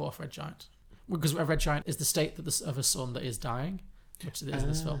in Red Dwarf, Red Giant. Because a Red Giant is the state of a sun that is dying, which it is in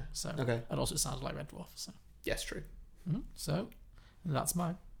this film. So, okay. And also it sounded like Red Dwarf. So, Yes, true. so that's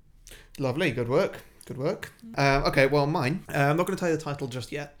mine. Lovely. Good work. Good work. Okay, well, mine. I'm not going to tell you the title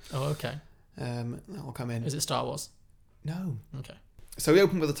just yet. Oh, okay. That'll come in. Is it Star Wars? No. Okay. So we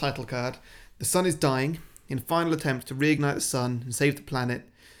open with a title card. The sun is dying. In a final attempt to reignite the sun and save the planet,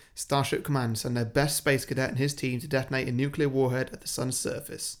 Starship Command send their best space cadet and his team to detonate a nuclear warhead at the sun's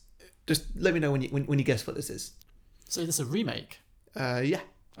surface. Just let me know when you guess what this is. So this is a remake? Yeah.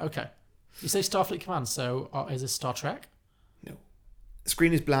 Okay. You say Starfleet Command, so is this Star Trek? No. The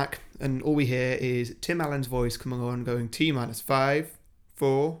screen is black, and all we hear is Tim Allen's voice coming on, going T-5,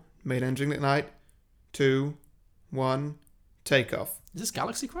 4, main engine ignite, 2, 1, takeoff. Is this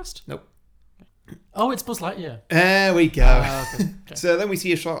Galaxy Quest? Nope. Oh, it's Buzz Lightyear. There we go. Okay. So then we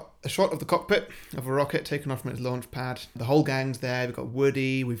see a shot of the cockpit of a rocket taken off from its launch pad. The whole gang's there. We've got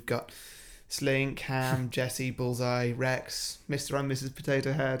Woody, we've got Slink, Ham, Jesse, Bullseye, Rex, Mr. and Mrs.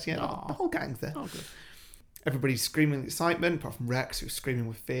 Potato Head. Yeah, the whole gang's there. Oh, good. Everybody's screaming with excitement, apart from Rex, who's screaming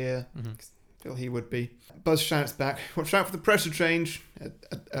with fear. Feel he would be. Buzz shouts back, "Watch out for the pressure change!"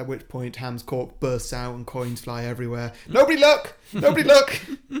 At which point, Ham's cork bursts out and coins fly everywhere. Nobody look! Nobody look!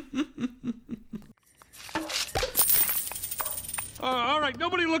 All right,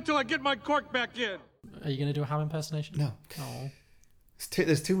 nobody look till I get my cork back in. Are you going to do a Ham impersonation? No. Oh.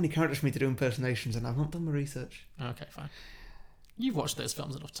 There's too many characters for me to do impersonations, and I've not done my research. Okay, fine. You've watched those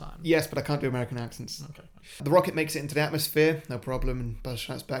films enough times. Yes, but I can't do American accents. Okay. The rocket makes it into the atmosphere, no problem, and Buzz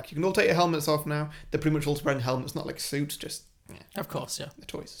shouts back, "You can all take your helmets off now." They're pretty much all wearing helmets, not like suits, just Of course, yeah. the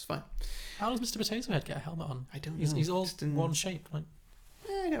toys, it's fine. How does Mr. Potato Head get a helmet on? I don't He's know. all Just in- one shape. Like,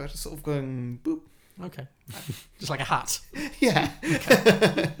 Yeah, just sort of going boop. okay. Just like a hat. Yeah.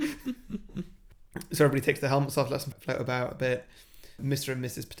 So everybody takes their helmets off, lets them float about a bit. Mr. and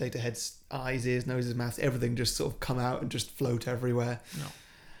Mrs. Potato Head's eyes, ears, noses, mouths, everything just sort of come out and just float everywhere. No.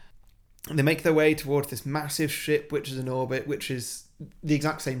 And they make their way towards this massive ship which is in orbit, which is the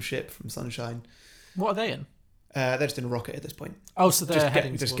exact same ship from Sunshine. What are they in? They're just in a rocket at this point. Oh, so they're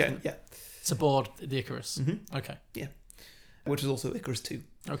heading yeah. to board the Icarus. Okay. Yeah. Which is also Icarus 2.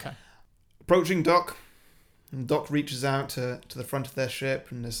 Okay. Approaching Doc, and Doc reaches out to the front of their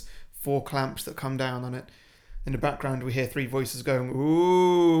ship, and there's 4 clamps that come down on it. In the background, we hear 3 voices going,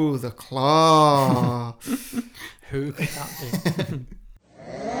 "Ooh, the claw." Who could that be?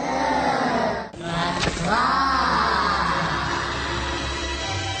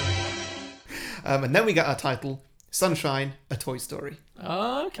 And then we get our title, Sunshine, A Toy Story.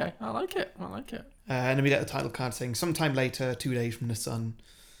 Oh, okay. I like it. And then we get the title card saying, "Sometime later, 2 days from the sun."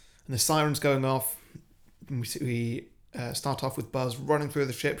 And the siren's going off. And we start off with Buzz running through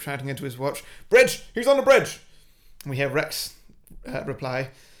the ship, shouting into his watch, "Bridge! He's on the bridge!" And we hear Rex reply,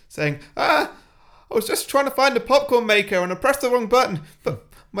 saying, "I was just trying to find the popcorn maker and I pressed the wrong button, but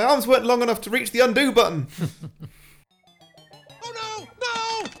my arms weren't long enough to reach the undo button."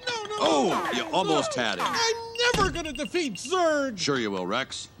 Oh, you almost had it. I'm never gonna defeat Zurg. Sure you will,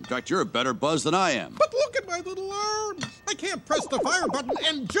 Rex. In fact, you're a better Buzz than I am. But look at my little arms. I can't press the fire button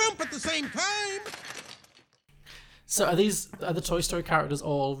and jump at the same time. So are the Toy Story characters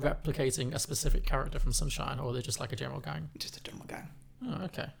all replicating a specific character from Sunshine, or are they just like a general gang? Just a general gang. Oh,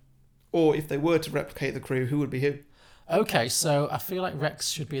 okay. Or if they were to replicate the crew, who would be who? Okay, so I feel like Rex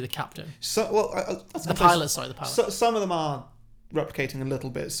should be the captain. So, well, The pilot. So, some of them are replicating a little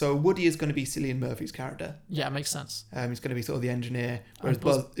bit. So Woody is going to be Cillian Murphy's character. Yeah, it makes sense. He's going to be sort of the engineer, whereas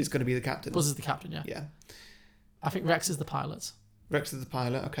Buzz Buzz is going to be the captain. Buzz is the captain, yeah. Yeah. I think Rex is the pilot. Rex is the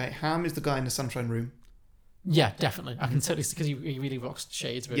pilot. Okay. Ham is the guy in the Sunshine Room. Yeah, definitely. I can totally see because he really rocks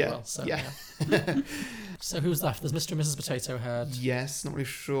shades really well. So, yeah. So who's left? There's Mr. and Mrs. Potato Head. Yes, not really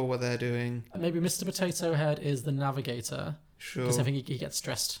sure what they're doing. Maybe Mr. Potato Head is the navigator. Sure. Because I think he gets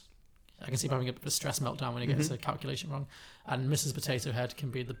stressed. I can see him having a bit of a stress meltdown when he gets a calculation wrong. And Mrs. Potato Head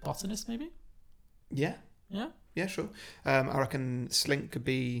can be the botanist, maybe? Yeah. Yeah? Yeah, sure. I reckon Slink could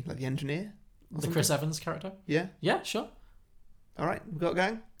be like the engineer. The Chris Evans character? Yeah. Yeah, sure. All right, we've got a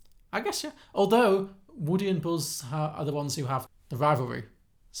gang. I guess, yeah. Although Woody and Buzz are the ones who have the rivalry.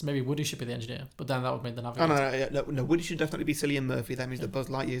 So maybe Woody should be the engineer, but then that would make the navigator. Oh, no. Woody should definitely be Cillian Murphy. That means that Buzz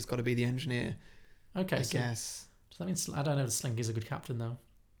Lightyear's got to be the engineer. Okay, I guess. Does that mean I don't know if Slinky's a good captain, though?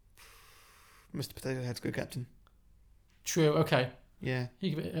 Mr. Potato Head's good captain. True, okay. Yeah.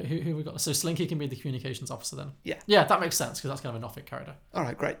 Who we got? So Slinky can be the communications officer then? Yeah. Yeah, that makes sense, because that's kind of a Nothic character. All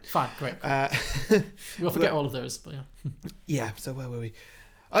right, great. Fine, great. We'll forget all of those, but yeah. Yeah, so where were we?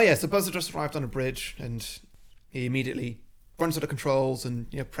 Oh, yeah, so Buzz had just arrived on a bridge, and he immediately runs out of controls and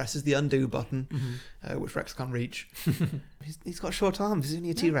presses the undo button, which Rex can't reach. He's got short arms. He's only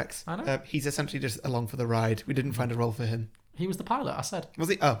a T-Rex. I know. He's essentially just along for the ride. We didn't find a role for him. He was the pilot, I said. Was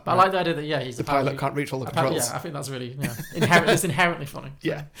he? Oh, but I like the idea that, he's the pilot can't reach all the controls. Yeah, I think that's really, it's inherently funny.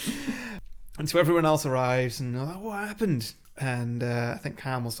 Yeah. And so everyone else arrives and, what happened? And I think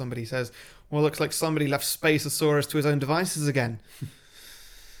Ham or somebody says, well, looks like somebody left Spaceosaurus to his own devices again.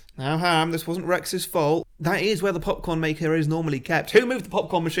 Now, Ham, this wasn't Rex's fault. That is where the popcorn maker is normally kept. Who moved the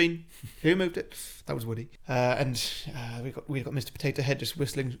popcorn machine? Who moved it? That was Woody. And we got Mr. Potato Head just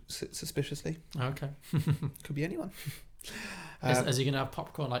whistling suspiciously. Okay. Could be anyone. Is he going to have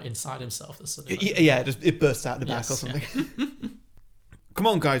popcorn like inside himself? Yeah, it bursts out the back or something. Yeah. Come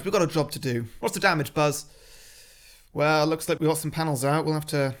on, guys, we've got a job to do. What's the damage, Buzz? Well, looks like we've got some panels out. We'll have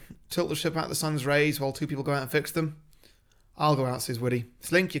to tilt the ship out the sun's rays while two people go out and fix them. I'll go out, says Woody.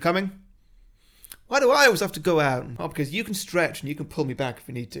 Slink, you coming? Why do I always have to go out? Oh, because you can stretch and you can pull me back if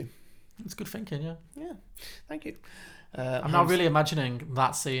you need to. It's good thinking, yeah. Yeah, thank you. I'm now really imagining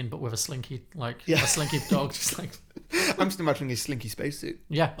that scene, but with a Slinky, a Slinky dog, just like... I'm just imagining a Slinky spacesuit.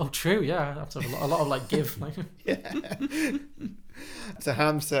 Yeah, oh, true, yeah. That's a lot of, give. Yeah. So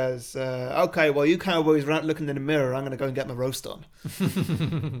Ham says, okay, well, you cowboys are out looking in the mirror. I'm going to go and get my roast on.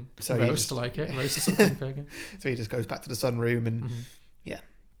 So roast or something. So he just goes back to the sunroom and,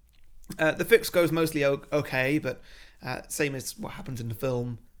 the fix goes mostly okay, but same as what happens in the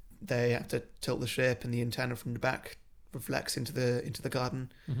film, they have to tilt the ship and the antenna from the back reflects into the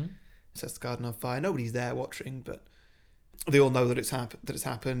garden. Mm-hmm. Sets the garden on fire. Nobody's there watching, but they all know that it's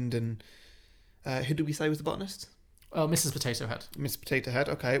happened. And who did we say was the botanist? Oh, Mrs. Potato Head. Miss Potato Head.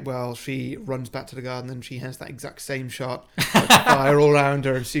 Okay, well, she runs back to the garden and she has that exact same shot, like fire all around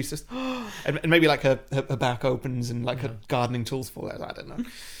her, and she's just, and maybe like her back opens and like her gardening tools fall out. I don't know.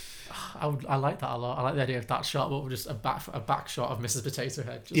 I like that a lot. I like the idea of that shot, but just a back shot of Mrs. Potato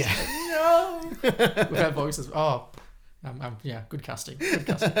Head. Just no! With her voices. Oh, good casting.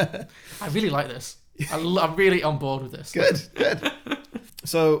 I really like this. I'm really on board with this. Good.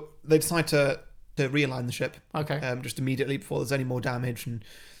 So they decide to realign the ship. Okay. Just immediately before there's any more damage, and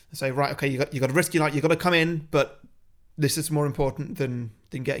say, right, okay, you got to risk your life. You got to come in, but this is more important than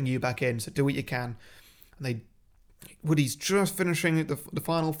getting you back in. So do what you can. And Woody's just finishing the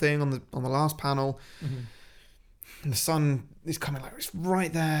final thing on the last panel, and the sun is coming like it's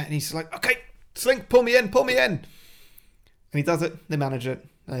right there, and he's like, okay, Slink, pull me in, and he does it. They manage it.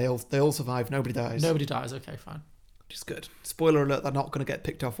 They all survive. Nobody dies. Okay, fine. Which is good. Spoiler alert: they're not going to get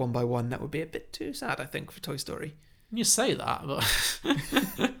picked off one by one. That would be a bit too sad, I think, for Toy Story. You say that,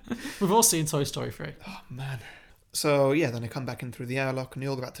 but we've all seen Toy Story 3. Oh man. So yeah, then they come back in through the airlock, and they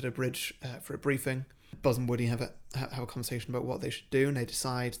all go back to the bridge for a briefing. Buzz and Woody have a conversation about what they should do, and they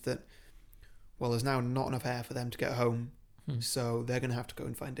decide that, well, there's now not enough air for them to get home, so they're going to have to go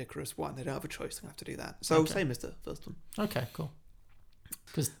and find Icarus One. They don't have a choice; they have to do that. So same as the first one. Okay, cool.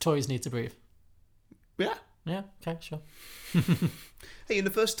 Because toys need to breathe. Yeah. Yeah. Okay. Sure. Hey, in the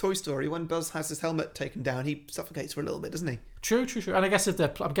first Toy Story, when Buzz has his helmet taken down, he suffocates for a little bit, doesn't he? True. And I guess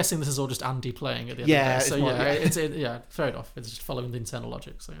I'm guessing this is all just Andy playing at the end of the day. So fair enough. It's just following the internal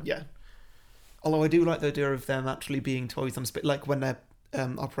logic. So yeah. Although I do like the idea of them actually being toys on like when they're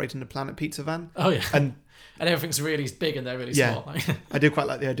operating the Planet Pizza van. Oh yeah, And and everything's really big and they're really Yeah. small. I do quite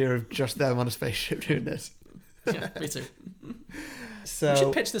like the idea of just them on a spaceship doing this. Yeah, me too. So We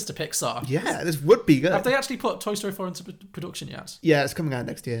should pitch this to Pixar. yeah, this would be good. Have they actually put Toy Story 4 into production yet? Yeah, it's coming out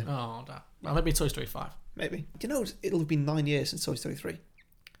next year. Oh, damn. Well, maybe Toy Story 5. Maybe. Do you know it'll have been 9 years since Toy Story 3?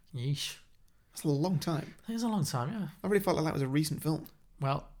 Yeesh. That's a long time. It was a long time, yeah. I really felt like that was a recent film.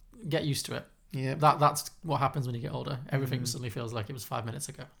 Well, get used to it. Yeah. That's what happens when you get older. Everything suddenly feels like it was 5 minutes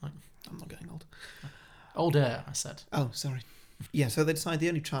ago. Like, I'm not getting old. older, I said. Oh, sorry. Yeah, so they decide the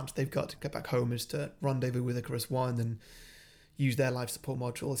only chance they've got to get back home is to rendezvous with Icarus One and use their life support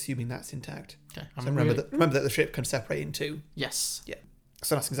module, assuming that's intact. Okay. So remember that the ship can separate in two. Yes. Yeah.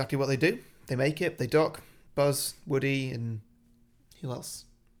 So that's exactly what they do. They make it, they dock, Buzz, Woody, and who else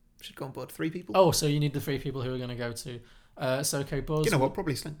should go on board? 3 people? Oh, so you need the 3 people who are going to go to... so, okay, Buzz... You know what?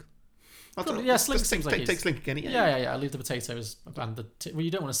 Probably Slink. Probably, yeah, Slink Just seems like take Slink again. Yeah. Leave the potatoes and the... well,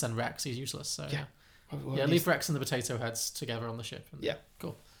 you don't want to send Rex. He's useless. So Yeah. Well, yeah, leave Rex and the potato heads together on the ship. Yeah.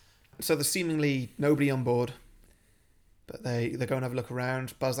 Cool. So there's seemingly nobody on board, but they go and have a look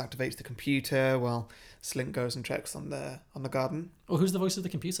around. Buzz activates the computer while Slink goes and checks on the garden. Oh, who's the voice of the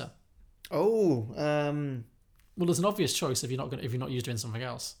computer? Oh, Well, there's an obvious choice if you're not used doing something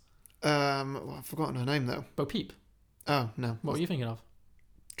else. well, I've forgotten her name though. Bo Peep. Oh no, What were you thinking of?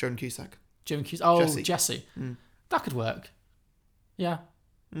 Joan Cusack. Joan Cusack. Oh, Jessie. Jessie. Mm. That could work. Yeah.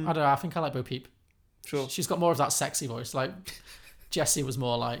 I don't know. I think I like Bo Peep. Sure. She's got more of that sexy voice. Like Jessie was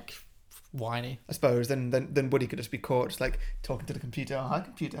more like whiny. I suppose then Woody could just be caught just like talking to the computer. Oh, hi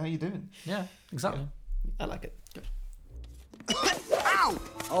computer, how you doing? Yeah, exactly. I like it. Good. Ow!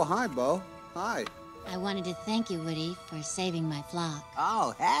 Oh, hi, Bo. Hi. I wanted to thank you, Woody, for saving my flock.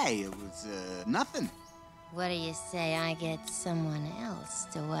 Oh, hey, it was, nothing. What do you say I get someone else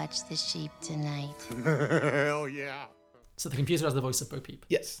to watch the sheep tonight? Hell yeah. So the computer has the voice of Bo Peep.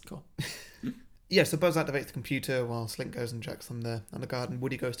 Yes. Cool. Yeah, so Buzz activates the computer while Slink goes and checks on the garden.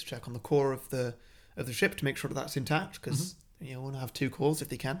 Woody goes to check on the core of the ship to make sure that that's intact because you want to have 2 cores if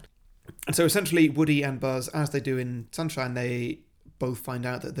they can. And so essentially, Woody and Buzz, as they do in Sunshine, they both find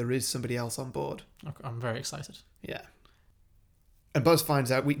out that there is somebody else on board. Okay, I'm very excited. Yeah. And Buzz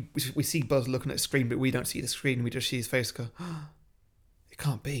finds out, we see Buzz looking at the screen, but we don't see the screen. We just see his face go, oh, it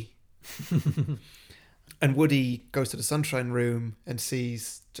can't be. And Woody goes to the Sunshine room and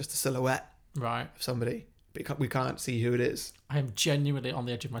sees just a silhouette Right. of somebody, but we can't see who it is. I am genuinely on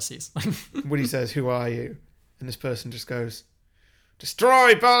the edge of my seats. Woody says, who are you? And this person just goes,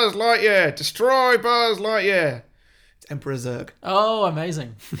 destroy Buzz Lightyear! Destroy Buzz Lightyear! It's Emperor Zurg. Oh,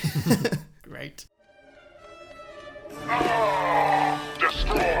 amazing. Great. Destroy Buzz Lightyear!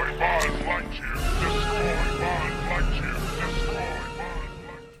 Destroy Buzz Lightyear! Destroy Buzz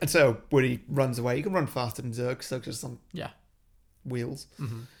Lightyear! And so Woody runs away. You can run faster than Zurg. Zurg's just on Yeah. wheels.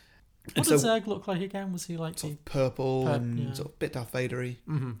 Mm-hmm. And What so did Zurg look like again? Was he like sort of purple and yeah. sort of a bit Darth Vader-y.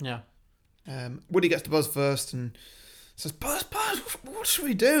 Mm-hmm, yeah. Woody gets to Buzz first and says, Buzz, what should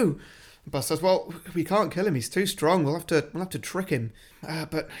we do? And Buzz says, well, we can't kill him. He's too strong. We'll have to trick him.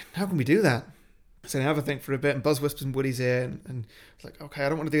 But how can we do that? So they have a think for a bit, and Buzz whispers in Woody's ear, and it's like, okay, I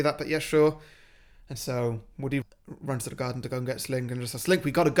don't want to do that, but yeah, sure. And so Woody runs to the garden to go and get Slink, and just says, Slink,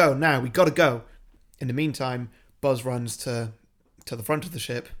 we got to go now. We got to go. In the meantime, Buzz runs to the front of the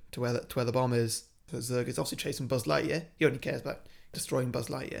ship, to where the bomb is. So Zurg is obviously chasing Buzz Lightyear. He only cares about destroying Buzz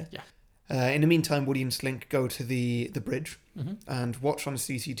Lightyear. Yeah. In the meantime, Woody and Slink go to the bridge and watch on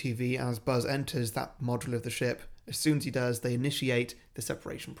CCTV as Buzz enters that module of the ship. As soon as he does, they initiate the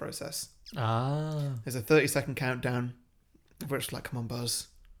separation process. Ah. There's a 30-second countdown where it's like, come on, Buzz.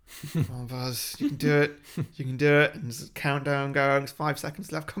 Come on, Buzz. You can do it. You can do it. And there's a countdown going. It's 5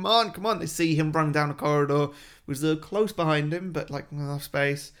 seconds left. Come on, come on. They see him run down a corridor with Zurg close behind him, but like enough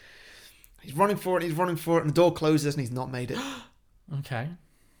space. He's running for it. And the door closes and he's not made it. Okay. And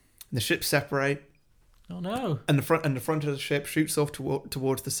the ships separate. Oh no. And the front of the ship shoots off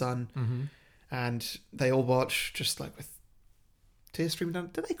towards the sun. Mm-hmm. And they all watch just like with tears streaming down.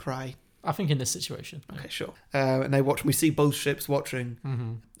 Do they cry? I think in this situation. Okay, sure. And they watch. And we see both ships watching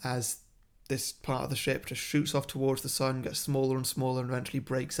Mm-hmm. as this part of the ship just shoots off towards the sun, gets smaller and smaller, and eventually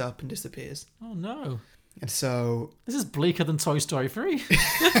breaks up and disappears. Oh no. And so, This is bleaker than Toy Story 3.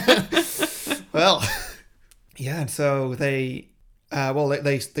 well, yeah. And so they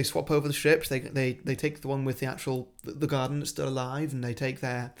swap over the ships. They take the one with the garden that's still alive, and they take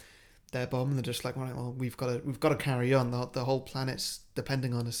their bomb, and they're just like, right, well, we've got to carry on. The whole planet's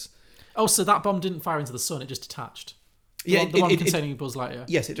depending on us. Oh, so that bomb didn't fire into the sun; it just detached. Yeah, the one containing Buzz Lightyear.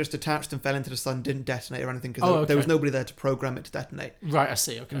 Yes, it just attached and fell into the sun, didn't detonate or anything, because Oh, there was okay. nobody there to program it to detonate. Right, I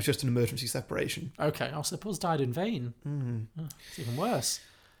see. It Okay. was just an emergency separation. Okay. Oh, so Buzz died in vain. Oh, it's even worse.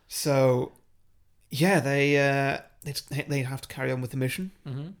 So, yeah, they have to carry on with the mission,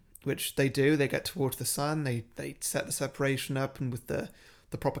 which they do. They get towards the sun. They set the separation up, and with the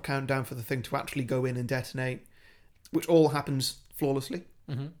proper countdown for the thing to actually go in and detonate, which all happens flawlessly.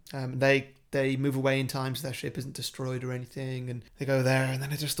 They move away in time so their ship isn't destroyed or anything, and they go there, and then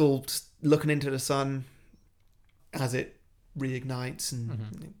they're just all looking into the sun as it reignites and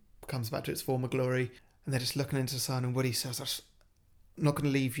it comes back to its former glory, and they're just looking into the sun, and Woody says, I'm not going to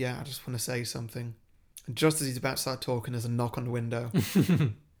leave yet, I just want to say something. And just as he's about to start talking, there's a knock on the window.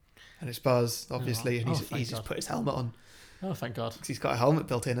 And it's Buzz, obviously, and he's just put his helmet on. Oh, thank God. 'Cause he's got a helmet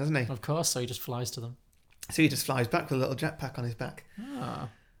built in, hasn't he? Of course, so he just flies to them. So he just flies back with a little jetpack on his back. Ah.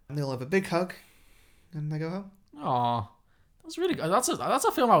 And they'll have a big hug, and they go home. Aw. That's really good. That's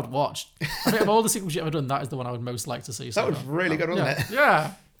a film I would watch. I think of all the sequels you've ever done, that is the one I would most like to see. That was really good, wasn't it?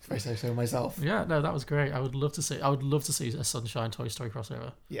 Yeah. If I say so myself. Yeah, no, that was great. I would love to see a Sunshine Toy Story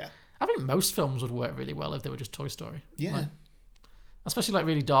crossover. Yeah. I think most films would work really well if they were just Toy Story. Yeah. Like, especially like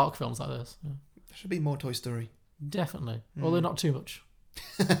really dark films like this. Yeah. There should be more Toy Story. Definitely. Although not too much.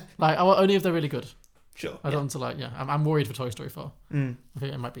 Like, only if they're really good. Sure. I don't want to like, I'm worried for Toy Story 4. I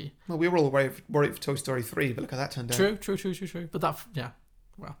think it might be. Well, we were all worried for Toy Story 3, but look how that turned out. True. But that,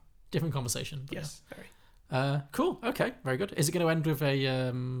 well, different conversation. But yes, very. Cool. Okay, very good. Is it going to end with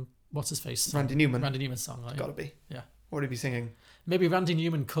a what's his face? Randy Newman. Randy Newman song. Like, Gotta be. Yeah. What would he be singing? Maybe Randy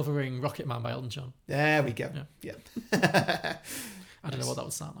Newman covering Rocket Man by Elton John. There we go. Yeah. I don't know what that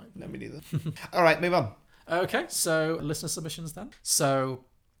would sound like. No, me neither. All right, move on. Okay, so listener submissions then. So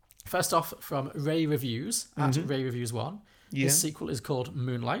first off, from Ray Reviews at Ray Reviews 1. Yeah. His sequel is called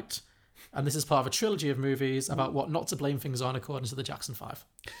Moonlight, and this is part of a trilogy of movies about what not to blame things on according to the Jackson 5.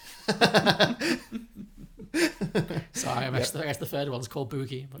 So I guess the third one's called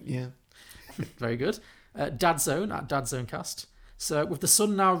Boogie. But yeah. Very good. Dadzone at Dadzonecast. So with the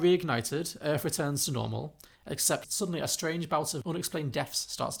sun now reignited, Earth returns to normal, except suddenly a strange bout of unexplained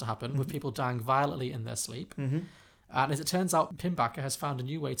deaths starts to happen, with people dying violently in their sleep. And as it turns out, Pinbacker has found a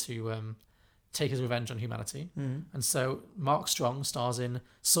new way to take his revenge on humanity. And so Mark Strong stars in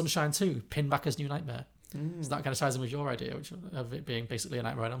Sunshine 2, Pinbacker's New Nightmare. So that kind of ties in with your idea, which of it being basically a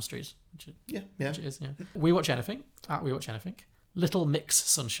Nightmare on Elm Street. Which it is, yeah. We Watch Anything, at We Watch Anything. Little Mix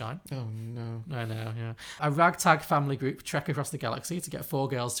Sunshine. Oh, no. I know, yeah. A ragtag family group trek across the galaxy to get 4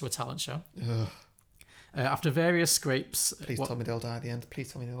 girls to a talent show. Ugh. After various scrapes... Please tell me they'll die at the end.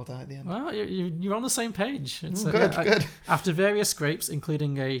 Please tell me they'll die at the end. Well, you're on the same page. It's, good. After various scrapes,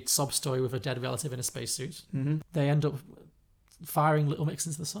 including a sob story with a dead relative in a spacesuit, they end up firing Little Mix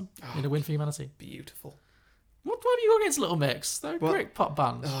into the sun in a win for humanity. Beautiful. What have you got against Little Mix? They're a great pop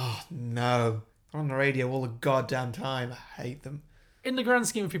band. Oh, no. They're on the radio all the goddamn time. I hate them. In the grand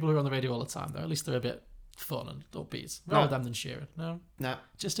scheme of people who are on the radio all the time, though, at least they're a bit fun and upbeat. Rather them than Sheeran. No? No.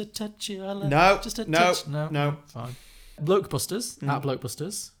 Just a touch of your love. No. Just a No. touch. No. Fine. Blokebusters, at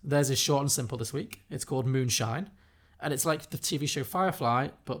Blokebusters. Theirs is short and simple this week. It's called Moonshine. And it's like the TV show Firefly,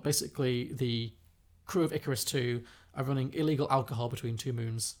 but basically the crew of Icarus 2 are running illegal alcohol between 2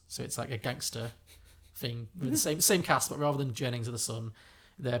 moons. So it's like a gangster thing with the same cast, but rather than journeying to the sun,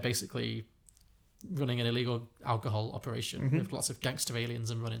 they're basically running an illegal alcohol operation with lots of gangster aliens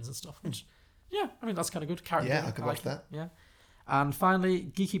and run-ins and stuff. Which, yeah, I mean, that's kind of good. Character. Yeah, I could watch that. Yeah. And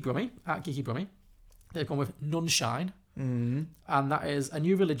finally, Geeky Brummy, at Geeky Brummy. They've gone with Nunshine. And that is a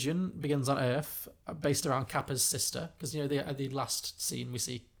new religion begins on Earth based around Kappa's sister. Because, you know, the last scene we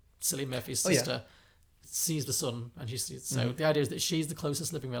see Cillian Murphy's sister sees the sun and she sees. So the idea is that she's the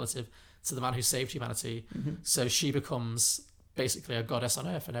closest living relative to the man who saved humanity. So she becomes basically a goddess on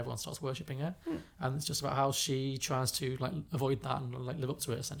Earth and everyone starts worshipping her. And it's just about how she tries to like avoid that and like live up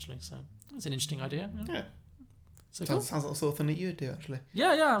to it essentially. So it's an interesting idea. Yeah. So Sounds like the sort of thing that you'd do, actually. Yeah,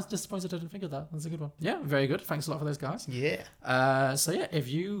 I was disappointed I didn't think of that. That's a good one. Yeah, very good. Thanks a lot for those guys. Yeah. So yeah, if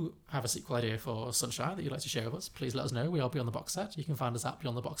you have a sequel idea for Sunshine that you'd like to share with us, please let us know. We are Beyond the Box Set. You can find us at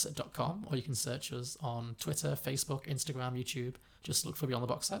beyondtheboxset.com, or you can search us on Twitter, Facebook, Instagram, YouTube. Just look for Beyond the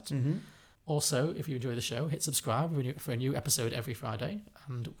Box Set. Also, if you enjoy the show, hit subscribe for a new episode every Friday.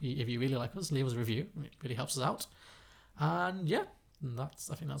 And if you really like us, leave us a review. It really helps us out. And yeah,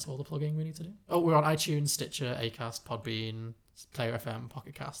 I think that's all the plugging we need to do. Oh, we're on iTunes, Stitcher, Acast, Podbean, Player FM,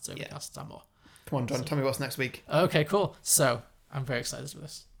 Pocket Casts, Overcast, and more. Come on, John, tell me what's next week. Okay, cool. So I'm very excited for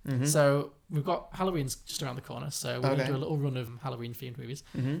this. So we've got Halloween's just around the corner, so we're going to do a little run of Halloween-themed movies.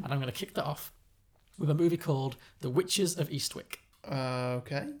 And I'm going to kick that off with a movie called The Witches of Eastwick.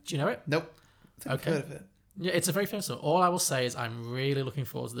 Okay. Do you know it? Nope. I think I've heard of it. Yeah, it's a very famous one. All I will say is I'm really looking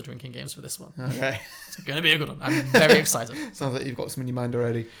forward to the drinking games for this one. Okay. It's going to be a good one. I'm very excited. Sounds like you've got some in your mind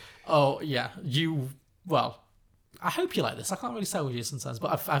already. Oh, yeah. Well, I hope you like this. I can't really say with you sometimes,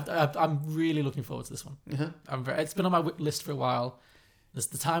 but I'm really looking forward to this one. It's been on my list for a while.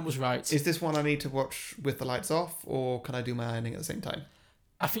 The time was right. Is this one I need to watch with the lights off, or can I do my ironing at the same time?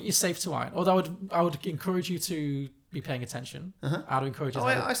 I think you're safe to iron. Although I would encourage you to be paying attention. I would encourage you to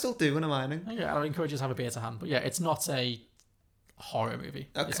I still do when I'm ironing. I would encourage you to have a beer to hand. But yeah, it's not a horror movie.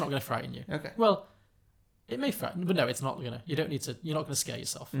 Okay. It's not going to frighten you. Okay. Well, it may frighten, but no, it's not going to. You're not going to scare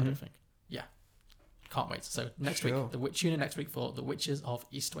yourself, I don't think. Yeah. Can't wait. So next week, tune in next week for The Witches of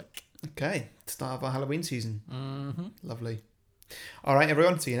Eastwick. Okay. Start of our Halloween season. Lovely. All right,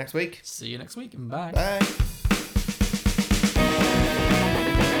 everyone. See you next week. See you next week. Bye. Bye.